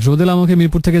বোধ হয়। আর রোদেল আমাকে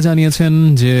মিরপুর থেকে জানিয়েছেন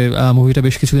যে মুভিটা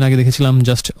বেশ কিছুদিন আগে দেখেছিলাম,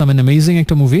 জাস্ট অ্যামেজিং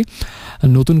একটা মুভি,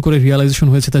 নতুন করে রিয়ালাইজেশন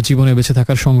হয়েছে তার জীবনে বেঁচে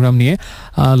থাকার সংগ্রাম নিয়ে।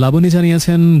 লাবণী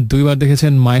জানিয়েছেন 2 বার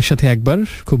দেখেছেন, মায়ের সাথে 1 বার,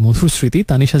 খুব মধুর স্মৃতি।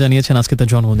 তানিশা জানিয়েছেন আজকে তার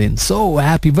জন্মদিন, সো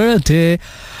হ্যাপি বার্থডে।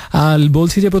 আর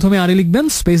বলছি যে প্রথমে আরে লিখবেন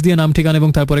স্পেস দিয়ে নাম ঠিকানা এবং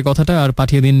তারপরে কথাটা, আর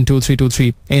পাঠিয়ে দিন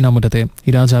 2323 এই নম্বরটাতে।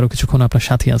 ইরাজ আরও কিছুক্ষণ আপনার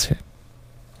সাথে আছে।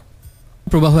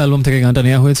 প্রবাহ অ্যালবাম থেকে গানটা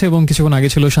নেওয়া হয়েছে, এবং কিছুক্ষণ আগে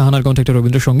ছিল শাহানার কন্ট্যাক্টে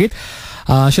রবীন্দ্রসঙ্গীত,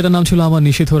 সেটার নাম ছিল আমার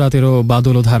নিষিদ্ধ রাতেরও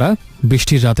বাদল ও ধারা।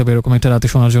 বৃষ্টির রাতে এরকম একটা রাতে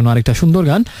শোনার জন্য আরেকটা সুন্দর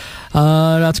গান।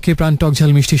 আর আজকে প্রাণ টক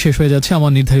ঝাল মিষ্টি শেষ হয়ে যাচ্ছে,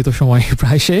 আমার নির্ধারিত সময়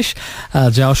প্রায় শেষ।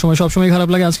 যাওয়ার সময় সবসময় খারাপ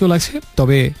লাগে, আজকেও লাগছে,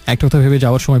 তবে একটা কথা ভেবে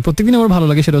যাওয়ার সময় প্রত্যেকদিন আমার ভালো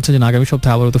লাগে, সেটা হচ্ছে যে আগামী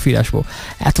সপ্তাহে আবারও তো ফিরে আসবো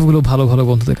এতগুলো ভালো ভালো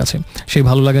বন্ধুদের কাছে। সেই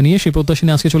ভালো লাগা নিয়ে, সেই প্রত্যাশা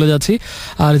নিয়ে আজকে চলে যাচ্ছি।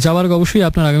 আর যাওয়ার আগে অবশ্যই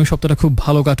আপনার আগামী সপ্তাহটা খুব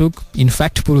ভালো কাটুক,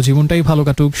 ইনফ্যাক্ট পুরো জীবনটাই ভালো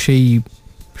কাটুক, সেই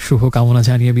শুভ কামনা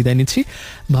জানিয়ে বিদায় নিচ্ছি।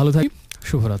 ভালো থাকি,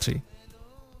 শুভরাত্রি।